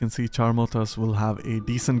provinces. As you can see, Charmotas will have a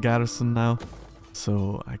decent garrison now,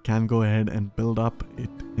 so I can go ahead and build up it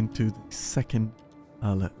into the second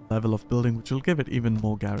level of building, which will give it even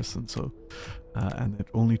more garrison. So and it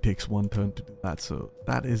only takes one turn to do that, so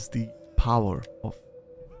that is the power of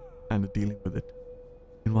kind of dealing with it.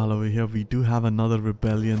 Meanwhile, over here we do have another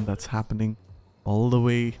rebellion that's happening all the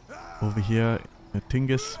way over here in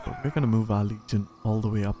Tingis, but we're going to move our legion all the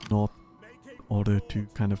way up north in order to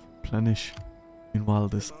kind of replenish. Meanwhile,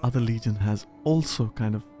 this other legion has also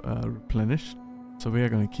kind of replenished, so we are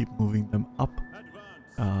going to keep moving them up.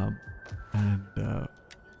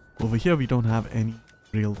 Over here we don't have any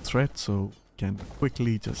real threat, so we can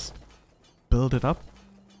quickly just build it up.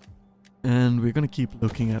 And we're going to keep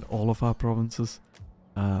looking at all of our provinces,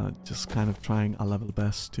 just kind of trying our level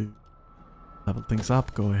best to level things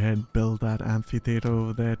up. Go ahead, build that amphitheater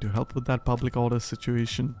over there to help with that public order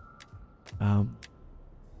situation.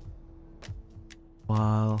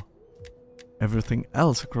 While everything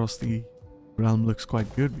else across the realm looks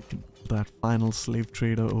quite good, we can build that final slave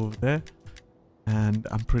trader over there. And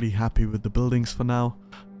I'm pretty happy with the buildings for now.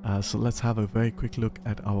 So let's have a very quick look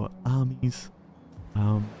at our armies.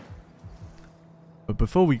 But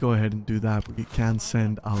before we go ahead and do that, we can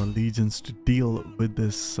send our legions to deal with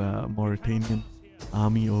this Mauritanian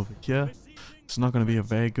army over here. It's not going to be a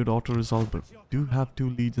very good auto-resolve, but we do have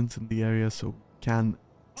 2 legions in the area, so we can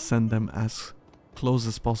send them as close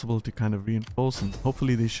as possible to kind of reinforce, and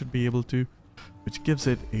hopefully they should be able to, which gives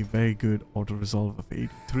it a very good auto-resolve of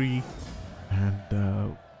 83.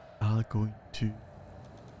 And are going to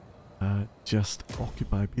just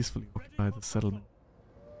peacefully occupy the settlement.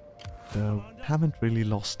 We haven't really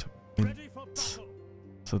lost minutes,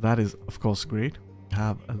 so that is of course great. We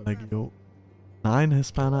have a Legio 9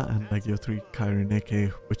 Hispana and Legio 3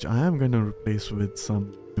 Kyreneke, which I am going to replace with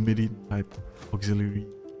some Numidian type auxiliary.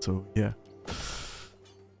 So yeah.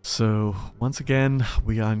 So once again,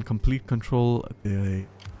 we are in complete control. The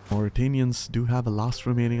Mauritanians do have a last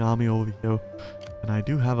remaining army over here, and I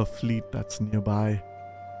do have a fleet that's nearby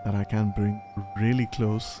that I can bring really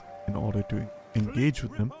close in order to engage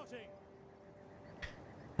with them.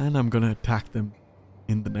 And I'm gonna attack them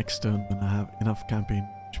in the next turn when I have enough campaign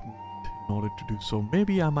management in order to do so.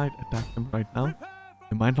 Maybe I might attack them right now.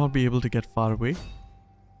 They might not be able to get far away.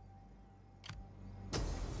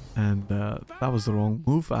 And that was the wrong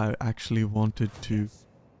move. I actually wanted to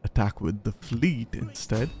attack with the fleet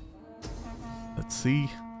instead. Let's see.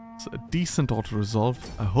 It's a decent auto-resolve.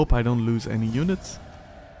 I hope I don't lose any units.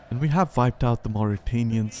 And we have wiped out the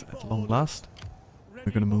Mauritanians at long last.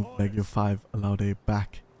 We're going to move Legio 5 Alaude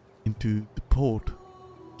back into the port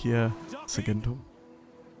here, Sagento.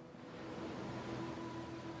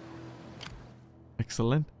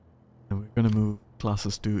 Excellent. And we're going to move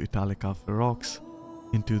classes 2 Italica Ferox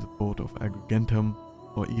into the port of Agrigentum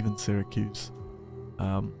or even Syracuse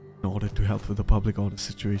in order to help with the public order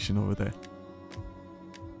situation over there.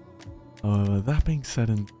 That being said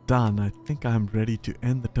and done, I think I'm ready to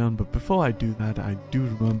end the turn, but before I do that, I do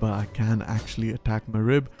remember I can actually attack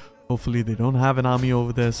Marib. Hopefully they don't have an army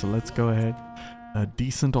over there, so let's go ahead. A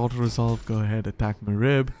decent auto-resolve, go ahead, attack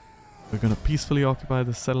Marib. We're going to peacefully occupy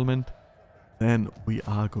the settlement. Then we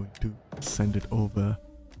are going to send it over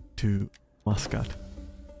to Muscat,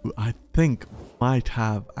 who I think might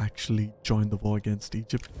have actually joined the war against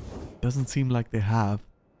Egypt. Doesn't seem like they have.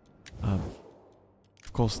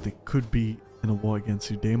 Of course, they could be in a war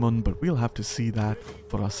against Eudaimon, but we'll have to see that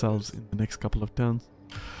for ourselves in the next couple of turns.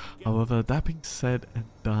 However, that being said and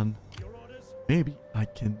done, maybe I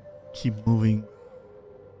can keep moving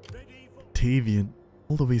Octavian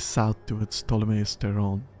all the way south towards Ptolemais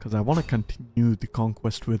Teron, because I want to continue the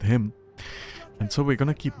conquest with him. And so we're going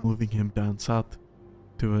to keep moving him down south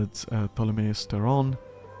towards Ptolemais Teron.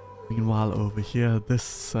 Meanwhile, over here,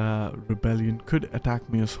 this rebellion could attack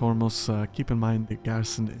Mios Hormos. Keep in mind the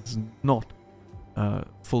garrison is not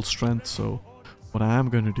full strength, so what I am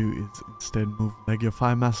going to do is instead move Legio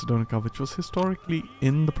 5 Macedonica, which was historically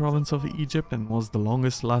in the province of Egypt and was the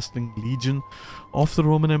longest lasting legion of the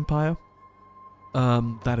Roman Empire.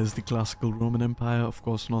 That is the classical Roman Empire, of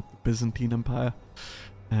course, not the Byzantine Empire.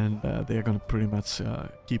 And they are going to pretty much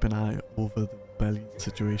keep an eye over the rebellion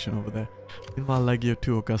situation over there. Meanwhile, Legio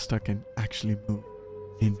 2 Augusta can actually move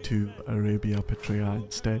into Arabia Petrea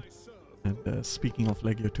instead. And speaking of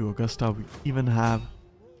Legio 2 Augusta, we even have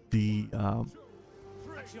the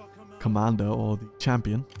commander or the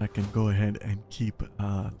champion that can go ahead and keep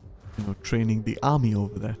training the army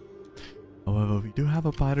over there. However, we do have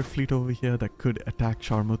a pirate fleet over here that could attack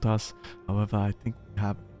Sharmutas. However, I think we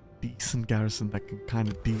have a decent garrison that can kind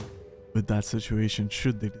of deal with that situation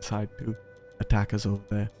should they decide to attack us over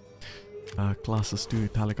there. Classes 2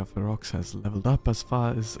 Italica Ferox has leveled up as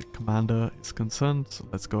far as commander is concerned, so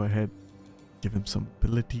let's go ahead, give him some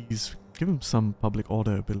abilities, give him some public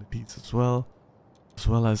order abilities as well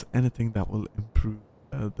as anything that will improve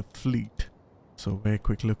the fleet. So very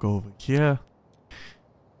quick look over here,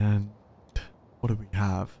 and what do we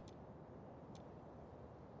have?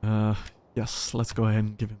 Yes, let's go ahead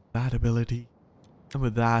and give him that ability. And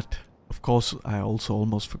with that, of course, I also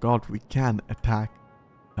almost forgot, we can attack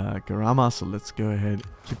Garama, so let's go ahead,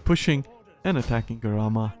 keep pushing and attacking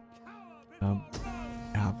Garama. We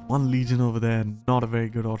have one legion over there, not a very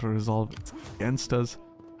good auto-resolve, it's against us.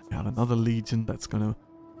 We have another legion that's gonna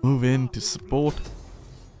move in to support,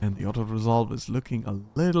 and the auto-resolve is looking a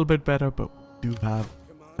little bit better, but we do have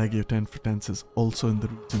Legio 10 Fretensis also in the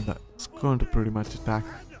region that's going to pretty much attack.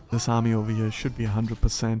 This army over here should be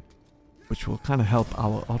 100%, which will kind of help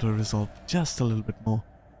our auto-resolve just a little bit more.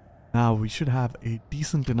 Now we should have a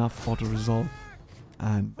decent enough auto-resolve,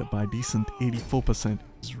 and by decent, 84%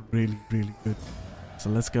 is really, really good. So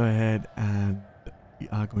let's go ahead and we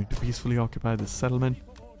are going to peacefully occupy this settlement,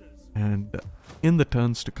 and in the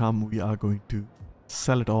turns to come we are going to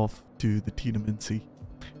sell it off to the Tiedemancy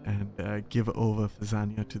and give over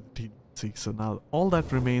Physania to the Tiedemancy. So now all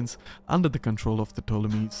that remains under the control of the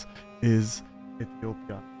Ptolemies is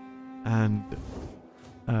Ethiopia, and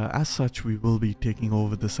as such we will be taking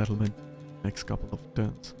over the settlement next couple of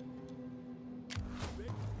turns.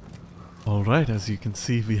 Alright, as you can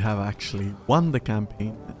see, we have actually won the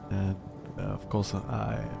campaign, and of course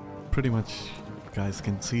I pretty much, you guys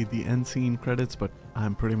can see the end scene credits, but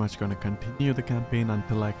I'm pretty much going to continue the campaign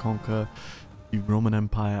until I conquer the Roman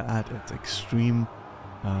Empire at its extreme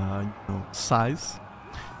size.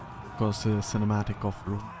 Of course, the cinematic of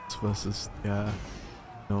Romans versus the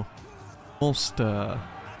most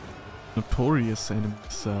notorious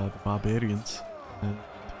enemies, the barbarians. And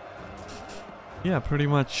yeah, pretty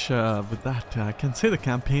much with that, I can say the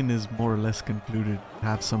campaign is more or less concluded. We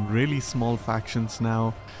have some really small factions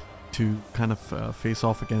now to kind of face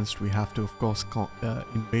off against. We have to, of course,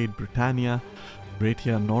 invade Britannia,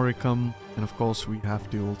 Raetia, Noricum, and of course we have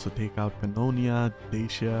to also take out Pannonia,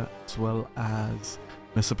 Dacia, as well as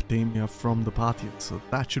Mesopotamia from the Parthians. So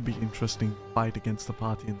that should be an interesting fight against the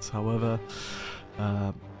Parthians. However,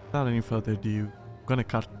 without any further ado, I'm gonna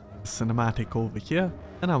cut the cinematic over here,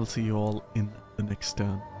 and I will see you all in the next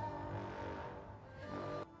turn.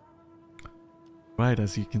 Right,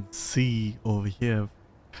 as you can see over here,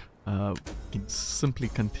 we can simply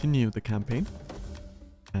continue the campaign,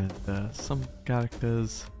 and some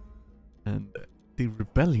characters, and the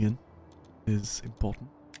rebellion is important.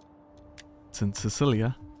 It's in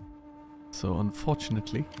Sicilia, so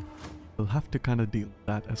unfortunately we'll have to kind of deal with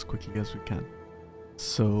that as quickly as we can.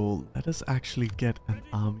 So let us actually get an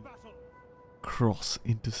army cross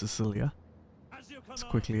into Sicilia as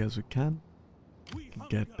quickly as we can.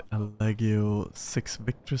 Get a Legio 6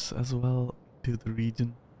 Victrix as well to the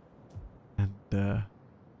region, and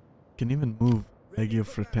can even move Legio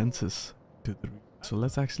Fretensis to the region. So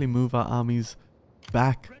let's actually move our armies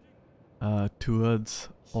back towards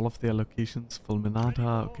all of their locations.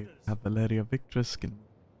 Fulminata, okay, we have Valeria Victrix, can move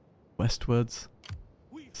westwards.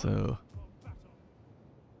 So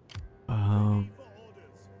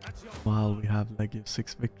while we have Legio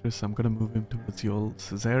 6 Victrix, I'm gonna move him towards the old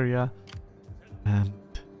Caesarea, and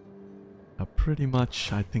pretty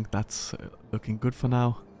much I think that's looking good for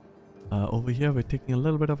now. Over here we're taking a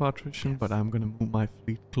little bit of attrition, but I'm gonna move my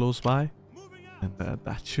fleet close by, and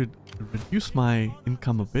that should reduce my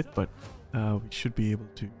income a bit, but we should be able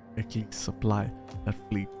to at least supply that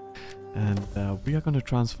fleet. And we are going to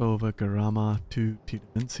transfer over Garama to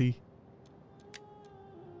Tidaminsi.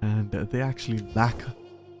 And they actually lack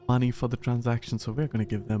money for the transaction, so we're going to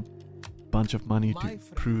give them a bunch of money to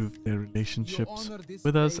improve their relationships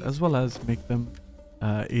with us, as well as make them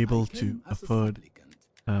able to afford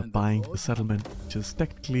buying the settlement, which is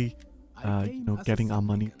technically getting our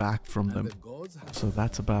money back from them. So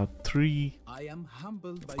that's about 3.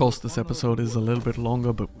 Of course, this episode is a little bit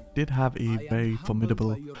longer, but we did have a very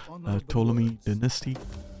formidable Ptolemy dynasty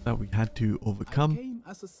that we had to overcome.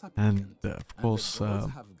 And of course, to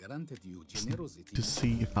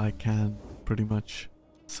see if I can pretty much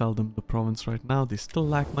sell them the province right now. They still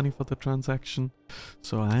lack money for the transaction,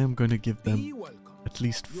 so I am going to give them at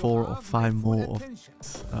least 4 or 5 more of these,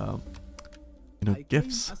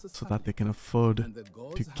 gifts, so that they can afford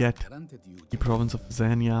to get the province of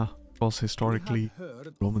Xenia. Of course, historically,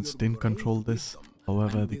 Romans didn't control this.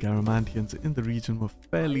 However, the Garamantians in the region were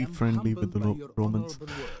fairly friendly with the Romans,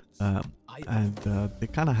 and they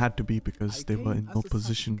kind of had to be, because they were in no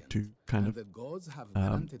position to kind of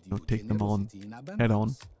take them on head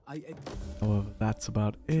on. However, that's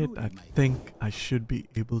about it. I think I should be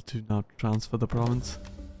able to now transfer the province.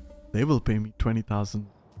 They will pay me 20,000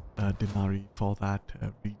 denarii for that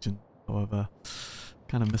region. However,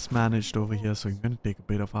 kind of mismanaged over here, so I'm going to take a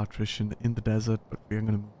bit of attrition in the desert, but we're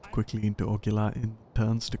going to move quickly into Auxilia in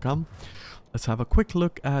turns to come. Let's have a quick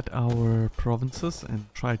look at our provinces and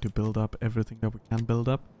try to build up everything that we can build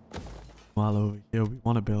up. While over here we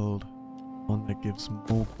want to build one that gives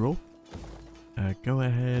more growth. Go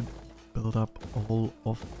ahead, build up all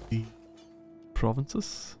of the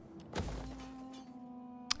provinces.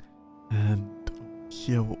 And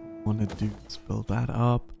here what we want to do is build that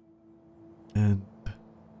up. And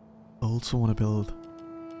I also want to build,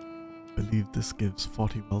 I believe this gives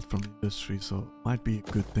 40 wealth from industry, so it might be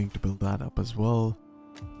a good thing to build that up as well.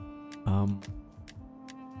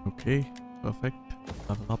 Okay, perfect.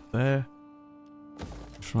 Level up there.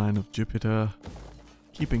 Shrine of Jupiter.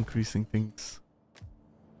 Keep increasing things.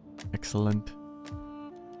 Excellent.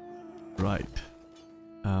 Right.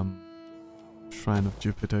 Shrine of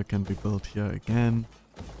Jupiter can be built here again.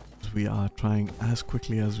 We are trying as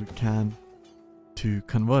quickly as we can to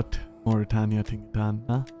convert Mauritania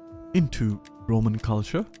Tingitana into Roman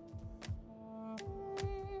culture.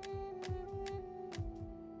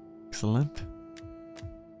 Excellent.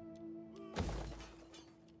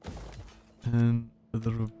 And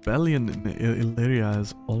the rebellion in Illyria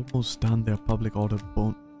has almost done their public order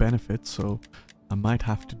benefits, so I might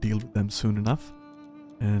have to deal with them soon enough.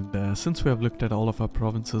 And since we have looked at all of our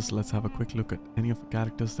provinces, let's have a quick look at any of the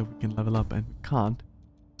characters that we can level up, and we can't.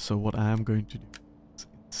 So what I am going to do is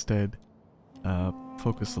instead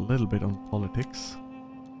focus a little bit on politics.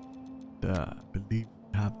 I believe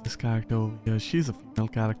we have this character over here. She's a female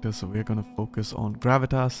character, so we're going to focus on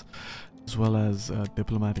gravitas, as well as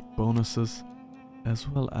diplomatic bonuses, as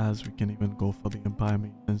well as we can even go for the empire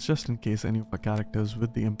maintenance, just in case any of our characters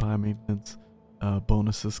with the empire maintenance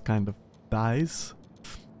bonuses kind of dies.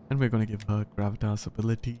 And we're going to give her gravitas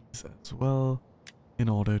abilities as well, in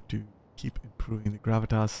order to keep improving the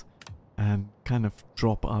gravitas and kind of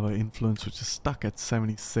drop our influence, which is stuck at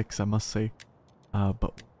 76, I must say. But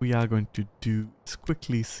what we are going to do is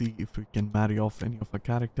quickly see if we can marry off any of our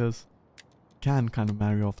characters. Can kind of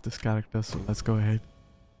marry off this character, so let's go ahead,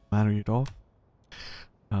 marry it off.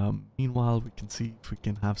 Meanwhile, we can see if we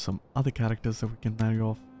can have some other characters that we can marry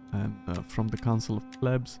off. And from the Council of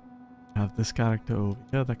Plebs, we have this character over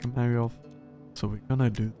here that can marry off. So we're gonna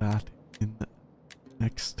do that in the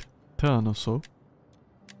next turn or so.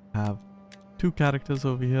 Have 2 characters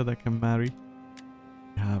over here that can marry.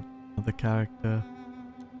 We have another character,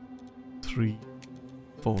 3,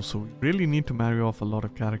 4. So we really need to marry off a lot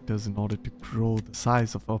of characters in order to grow the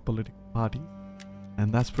size of our political party.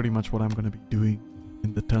 And that's pretty much what I'm going to be doing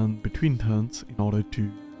in the between turns, in order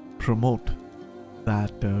to promote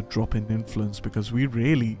that drop in influence, because we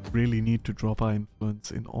really need to drop our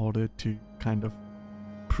influence in order to kind of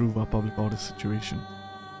improve our public order situation.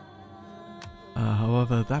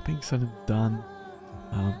 However, that being said and done,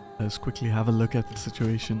 let's quickly have a look at the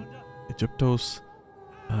situation. Egyptos,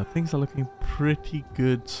 things are looking pretty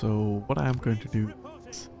good, so what I am going to do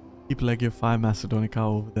is keep Legio 5 Macedonica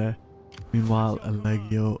over there. Meanwhile, a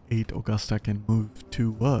Legio 8 Augusta can move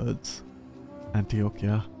towards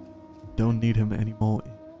Antiochia. Don't need him anymore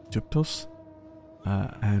in Egyptos.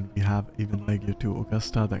 And we have even Legio 2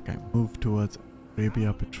 Augusta that can move towards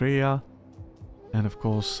Arabia Petrea. And of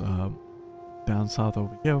course, down south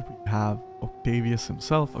over here, we have Octavius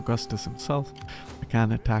himself, Augustus himself. I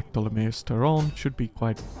can attack Ptolemaios Taron. Should be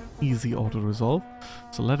quite easy auto-resolve.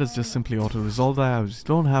 So let us just simply auto-resolve that. I just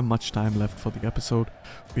don't have much time left for the episode.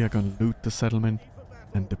 We are going to loot the settlement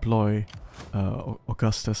and deploy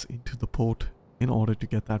Augustus into the port in order to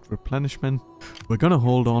get that replenishment. We're going to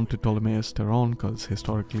hold on to Ptolemais Teron because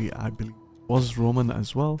historically I believe it was Roman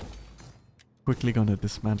as well. Quickly going to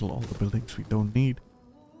dismantle all the buildings we don't need.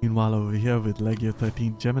 Meanwhile, over here with Legio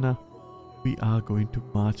 13 Gemina, we are going to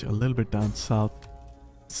march a little bit down south,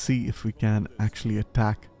 see if we can actually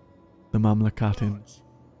attack the Mamlakat in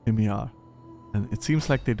Himyar. And it seems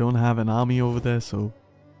like they don't have an army over there, so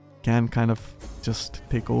can kind of just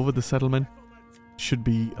take over the settlement. Should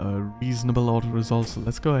be a reasonable auto-resolve, so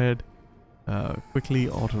let's go ahead, quickly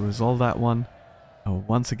auto-resolve that one.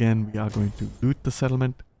 Once again, we are going to loot the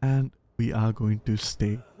settlement and we are going to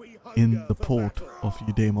stay in the port of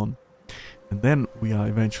Eudaemon. And then we are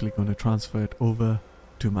eventually going to transfer it over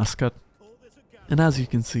to Muscat. And as you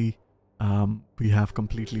can see, we have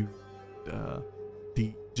completely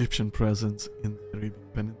the Egyptian presence in the Arabian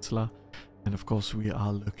Peninsula. And of course, we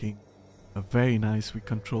are looking very nice. We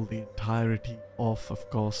control the entirety of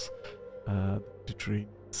course, the Mediterranean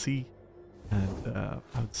Sea. And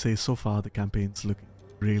I would say so far the campaign's looking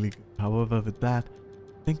really good. However, with that,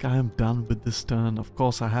 I think I am done with this turn. Of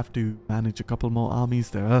course, I have to manage a couple more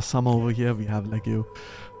armies. There are some over here. We have Legio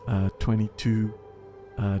 22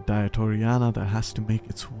 Diatoriana that has to make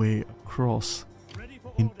its way across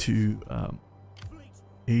into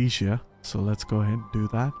Asia. So let's go ahead and do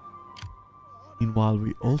that. Meanwhile,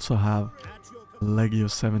 we also have Legio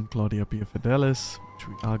 7 Claudia Pia Fidelis, which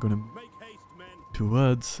we are going to move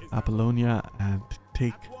towards Apollonia and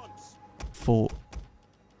take 4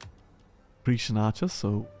 Grecian archers.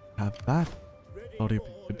 So we have that. Claudia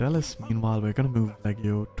Pia Fidelis. Meanwhile, we're going to move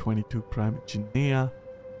Legio 22 Primigenea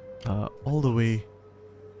all the way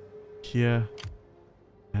here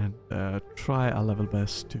and try our level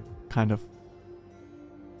best to kind of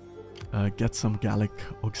get some Gallic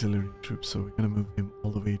auxiliary troops. So we're going to move him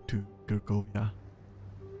all the way to Gergovia.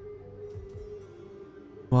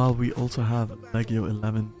 While we also have Legio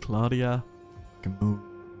 11 Claudia, we can move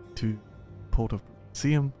to Port of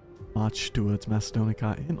Brundisium, march towards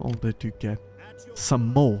Macedonica in order to get some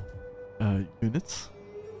more units.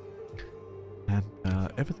 And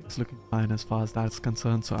everything's looking fine as far as that's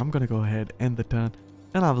concerned. So I'm going to go ahead, end the turn,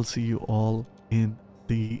 and I will see you all in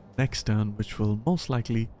the next turn, which will most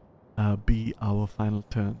likely be our final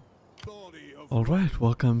turn. Alright,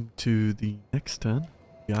 welcome to the next turn.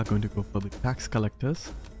 We are going to go for the tax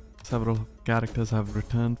collectors. Several characters have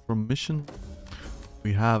returned from mission.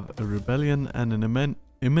 We have a rebellion and an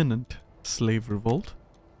imminent slave revolt.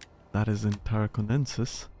 That is in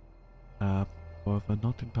Tarraconensis. However,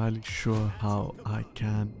 not entirely sure how I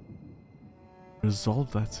can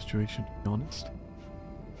resolve that situation, to be honest.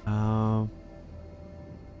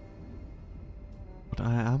 What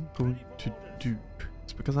I am going to do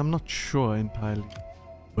is, because I'm not sure entirely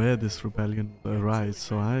where this rebellion will arise,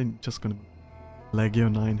 so I'm just going to Legio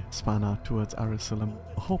 9 Hispana towards Aracilum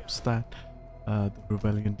in hopes that the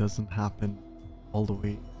rebellion doesn't happen all the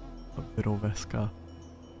way to Virovesca.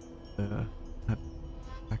 That's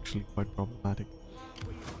actually quite problematic.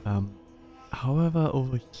 However,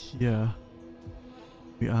 over here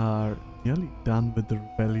we are nearly done with the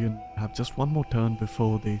rebellion. We have just one more turn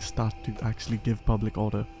before they start to actually give public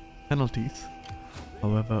order penalties.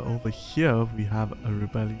 However, over here we have a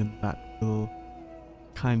rebellion that will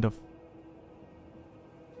kind of...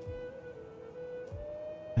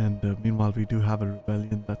 And meanwhile we do have a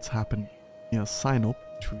rebellion that's happened near Sinop,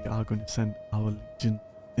 which we are going to send our legion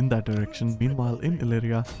in that direction. Meanwhile in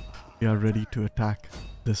Illyria we are ready to attack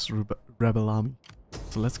this rebel army.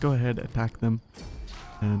 So let's go ahead, attack them,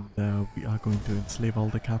 and we are going to enslave all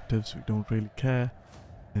the captives. We don't really care.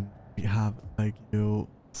 And we have Legio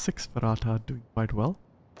 6 Ferrata doing quite well.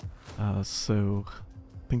 So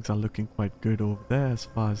things are looking quite good over there as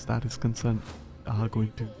far as that is concerned. We are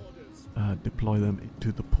going to deploy them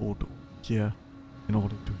into the port here in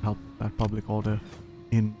order to help that public order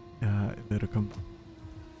in Illyricum.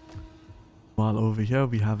 While over here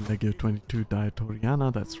we have Legio 22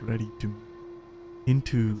 Diatoriana that's ready to move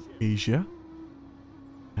into Asia,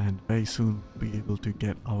 and very soon we'll be able to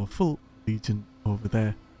get our full legion over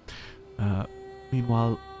there.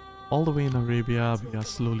 Meanwhile, all the way in Arabia we are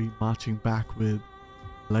slowly marching back with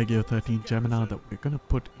Legio 13 Gemina that we're going to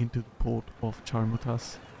put into the port of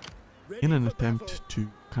Charmutas in an attempt to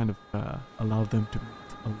kind of allow them to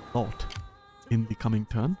move a lot in the coming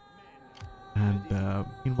turn. And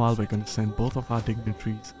meanwhile we're going to send both of our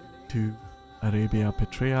dignitaries to Arabia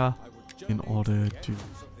Petrea in order to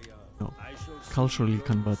culturally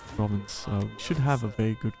convert the province. We should have a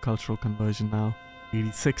very good cultural conversion now.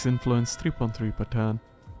 86 influence, 3.3 per turn,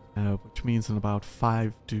 which means in about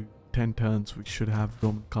 5 to 10 turns we should have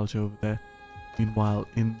Roman culture over there. Meanwhile,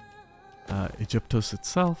 in Egyptus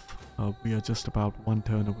itself, we are just about 1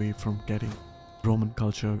 turn away from getting Roman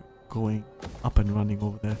culture going up and running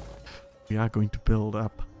over there. We are going to build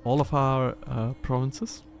up all of our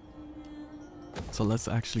provinces. So let's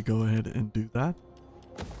actually go ahead and do that.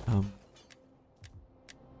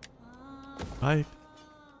 Right.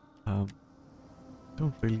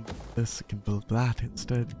 Don't really need this, I can build that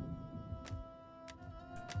instead.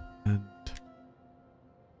 And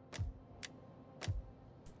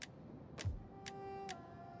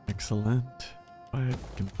excellent. Right,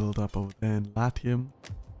 can build up over there in Latium.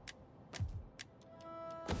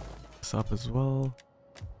 This up as well.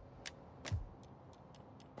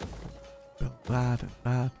 Build that and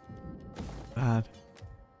that. That.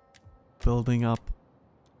 Building up.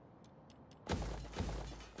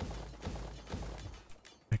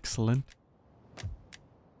 Excellent.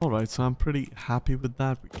 Alright, so I'm pretty happy with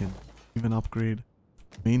that. We can even upgrade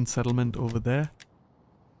main settlement over there.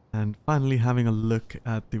 And finally having a look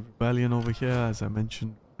at the rebellion over here. As I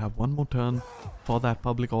mentioned, we have 1 more turn for that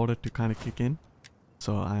public order to kind of kick in.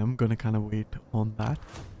 So I am going to kind of wait on that.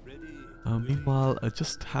 Meanwhile,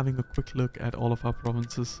 just having a quick look at all of our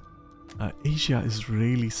provinces. Asia is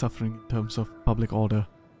really suffering in terms of public order.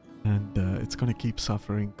 And it's going to keep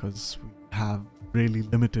suffering because we have really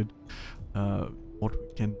limited what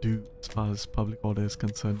we can do as far as public order is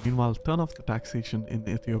concerned. Meanwhile, turn off the taxation in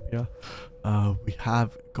Ethiopia. We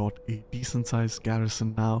have got a decent sized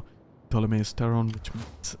garrison now, Ptolemais Teron, which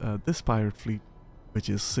means this pirate fleet, which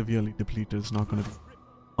is severely depleted, is not going to be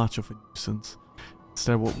much of a nuisance.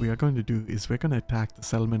 Instead, what we are going to do is we're going to attack the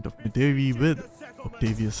settlement of Medevi with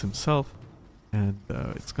Octavius himself, and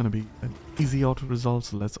it's going to be an easy auto-resolve,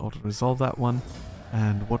 so let's auto-resolve that one.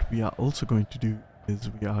 And what we are also going to do is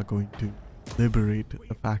we are going to liberate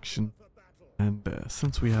the faction, and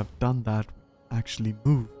since we have done that, actually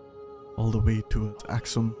move all the way towards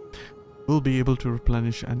Axum. We'll be able to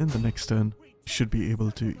replenish, and in the next turn we should be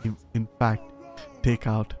able to in fact take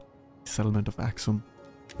out the settlement of Axum.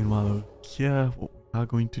 Meanwhile, over here what we are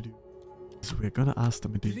going to do is we're going to ask the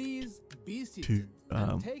Medici to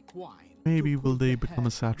maybe will they become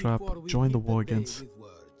a satrap, join the war against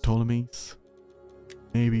Ptolemies,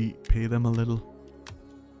 maybe pay them a little.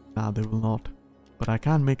 Nah, they will not. But I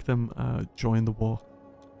can make them join the war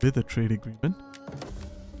with a trade agreement.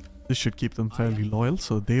 This should keep them fairly loyal,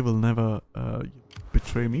 so they will never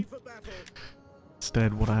betray me.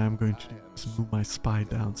 Instead, what I am going to do is move my spy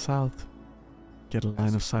down south, get a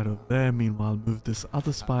line of sight over there. Meanwhile, move this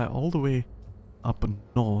other spy all the way up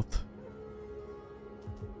north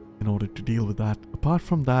in order to deal with that. Apart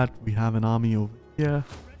from that, we have an army over here.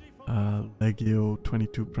 Legio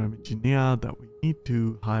 22 Primigenia, that we need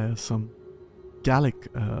to hire some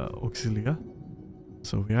Gallic Auxilia.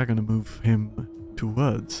 So we are going to move him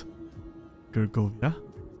towards Gergovia.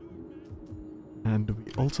 And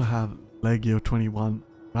we also have Legio 21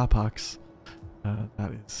 Rapax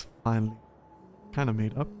that is finally kind of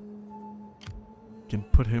made up. We can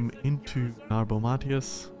put him into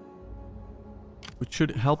Narbomatius, which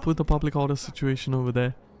should help with the public order situation over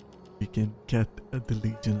there. We can get the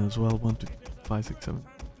Legion as well, 1, 2, 3, 5, 6, 7,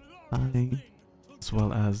 9, as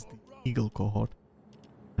well as the Eagle cohort.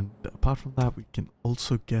 And apart from that, we can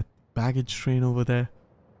also get baggage train over there,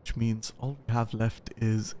 which means all we have left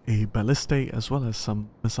is a ballista as well as some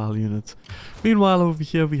missile units. Meanwhile, over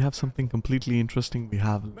here we have something completely interesting. We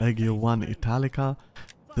have Legio 1 Italica.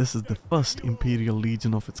 This is the first Imperial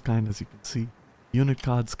Legion of its kind, as you can see. Unit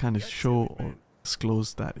cards kind of show or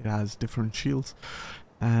disclose that it has different shields.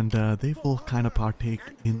 And they will kind of partake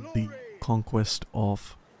in the conquest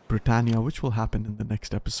of Britannia, which will happen in the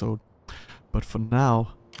next episode. But for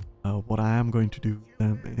now, what I am going to do with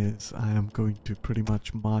them is I am going to pretty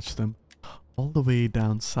much march them all the way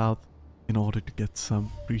down south in order to get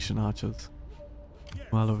some Grecian archers.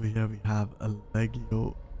 While over here we have a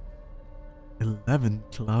Legio 11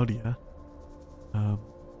 Claudia,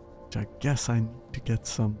 which I guess I need to get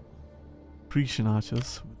some Grecian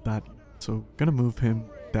archers with that. So I'm gonna move him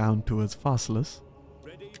down towards Pharsalus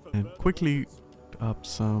and quickly put up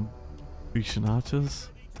some Grecian archers.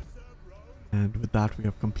 And with that, we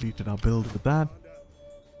have completed our build with that.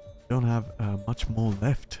 Don't have much more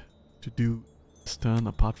left to do this turn,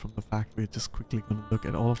 apart from the fact we're just quickly going to look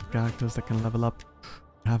at all of the characters that can level up.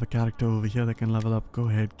 We have a character over here that can level up. Go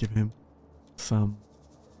ahead, give him some...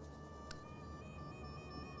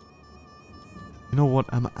 You know what?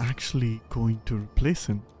 I'm actually going to replace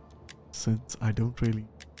him, since I don't really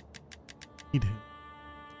need him.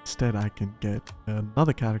 instead I can get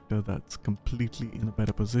another character that's completely in a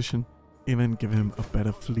better position, even give him a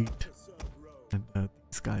better fleet, and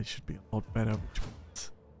these guys should be a lot better, which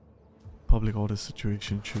means public order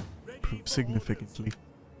situation should improve significantly.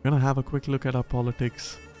 We're gonna have a quick look at our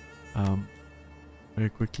politics. Very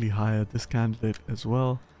quickly hire this candidate as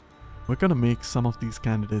well. We're gonna make some of these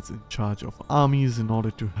candidates in charge of armies in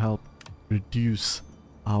order to help reduce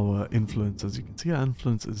our influence. As you can see, our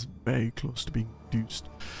influence is very close to being reduced.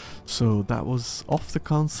 So that was off the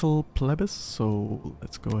council plebis, so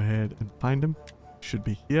let's go ahead and find him. Should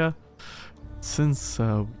be here. Since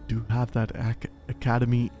we do have that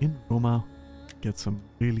academy in Roma, get some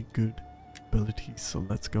really good abilities, so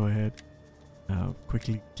let's go ahead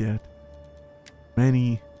quickly get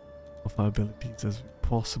many of our abilities as we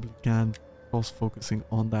possibly can. Of course, focusing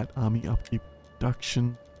on that army upkeep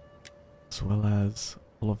reduction as well as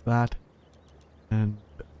all of that, and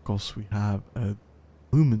of course we have a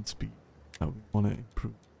movement speed that we want to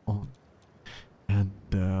improve on, and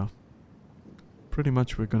pretty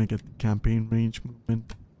much we're going to get the campaign range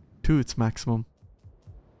movement to its maximum,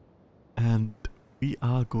 and we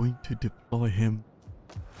are going to deploy him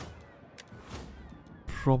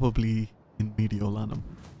probably in Mediolanum.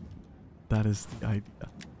 That is the idea,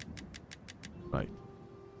 right?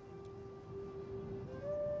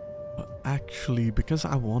 Actually, because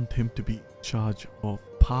I want him to be in charge of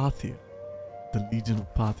Parthia, the Legion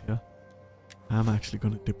of Parthia, I'm actually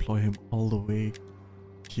going to deploy him all the way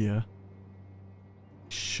here.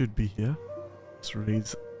 Should be here. Let's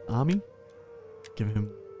raise army, give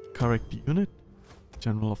him correct unit,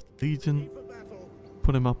 General of the Legion,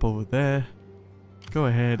 put him up over there. Go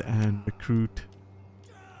ahead and recruit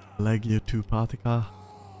Legio 2 Parthia.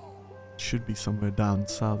 Should be somewhere down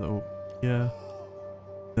south over here.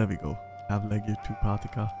 There we go. Have Legio 2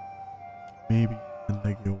 Parthia. Maybe even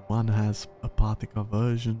Legio 1 has a Parthia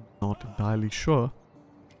version. Not entirely sure.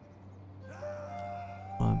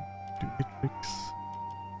 1, 2, Itrix.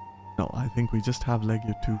 No, I think we just have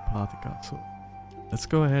Legio 2 Parthia. So let's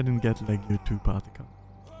go ahead and get Legio 2 Parthia.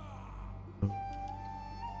 So,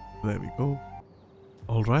 there we go.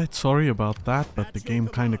 Alright, sorry about that, but the game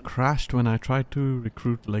kind of crashed when I tried to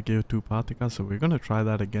recruit Legio 2 Parthia, so we're gonna try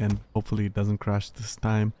that again. Hopefully it doesn't crash this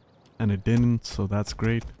time, and it didn't, so that's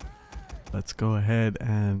great. Let's go ahead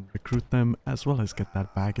and recruit them, as well as get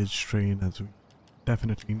that baggage train, as we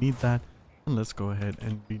definitely need that. And let's go ahead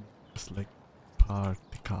and rename this like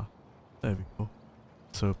Parthia. There we go.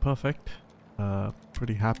 So perfect.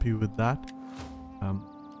 Pretty happy with that.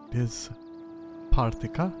 It is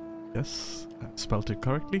Parthia. Yes, I spelled it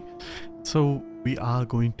correctly. So we are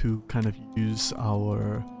going to kind of use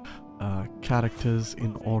our characters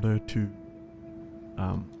in order to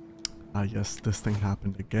yes, this thing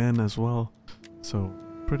happened again as well. So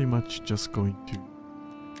pretty much just going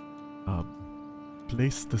to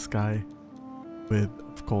place this guy with,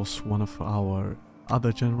 of course, one of our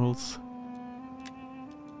other generals.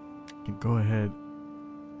 You can go ahead.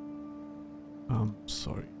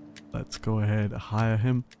 Sorry. Let's go ahead, hire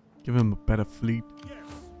him. Give him a better fleet.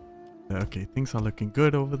 Okay, things are looking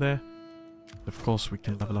good over there. Of course, we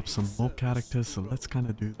can level up some more characters, so let's kind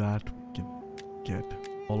of do that. We can get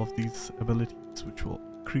all of these abilities, which will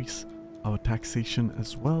increase our taxation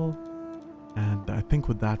as well. And I think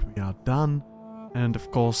with that, we are done. And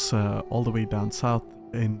of course, all the way down south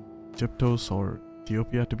in Egyptos, or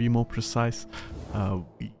Ethiopia to be more precise,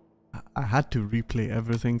 I had to replay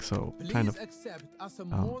everything, so kind of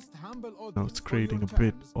it's creating a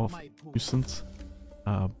bit of nuisance,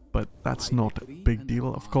 but that's not a big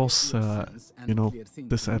deal. Of course, you know,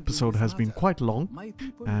 this episode has been quite long,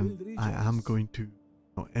 and I am going to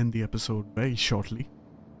end the episode very shortly.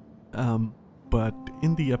 But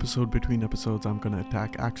in the episode between episodes, I'm going to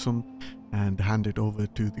attack Axum and hand it over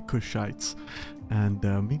to the Kushites. And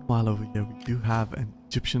meanwhile over here, we do have an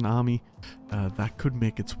Egyptian army that could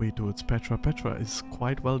make its way towards Petra. Petra is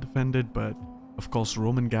quite well defended, but of course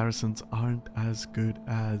Roman garrisons aren't as good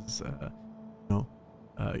as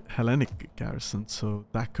Hellenic garrisons, so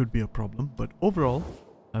that could be a problem. But overall,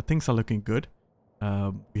 things are looking good.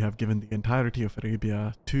 We have given the entirety of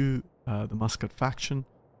Arabia to the Muscat faction.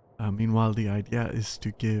 Meanwhile, the idea is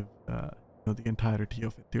to give the entirety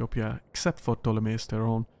of Ethiopia, except for Ptolemais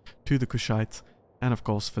Teron, to the Kushites. And of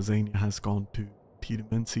course, Phazania has gone to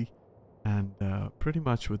Tidumensi. And pretty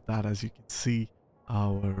much with that, as you can see,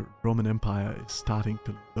 our Roman Empire is starting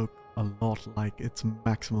to look a lot like its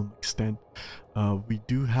maximum extent. We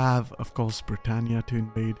do have, of course, Britannia to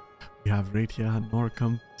invade. We have Raetia,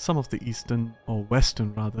 Noricum, some of the eastern or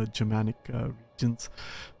western rather Germanic regions,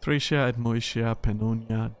 Thracia, Moesia,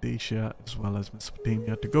 Pannonia, Dacia, as well as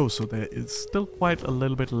Mesopotamia to go. So there is still quite a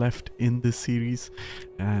little bit left in this series,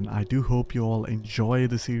 and I do hope you all enjoy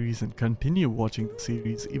the series and continue watching the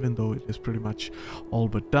series, even though it is pretty much all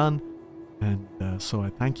but done. And so I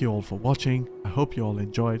thank you all for watching. I hope you all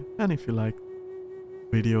enjoyed, and if you like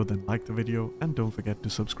the video, then like the video, and don't forget to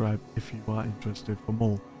subscribe if you are interested for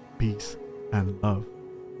more. Peace and love.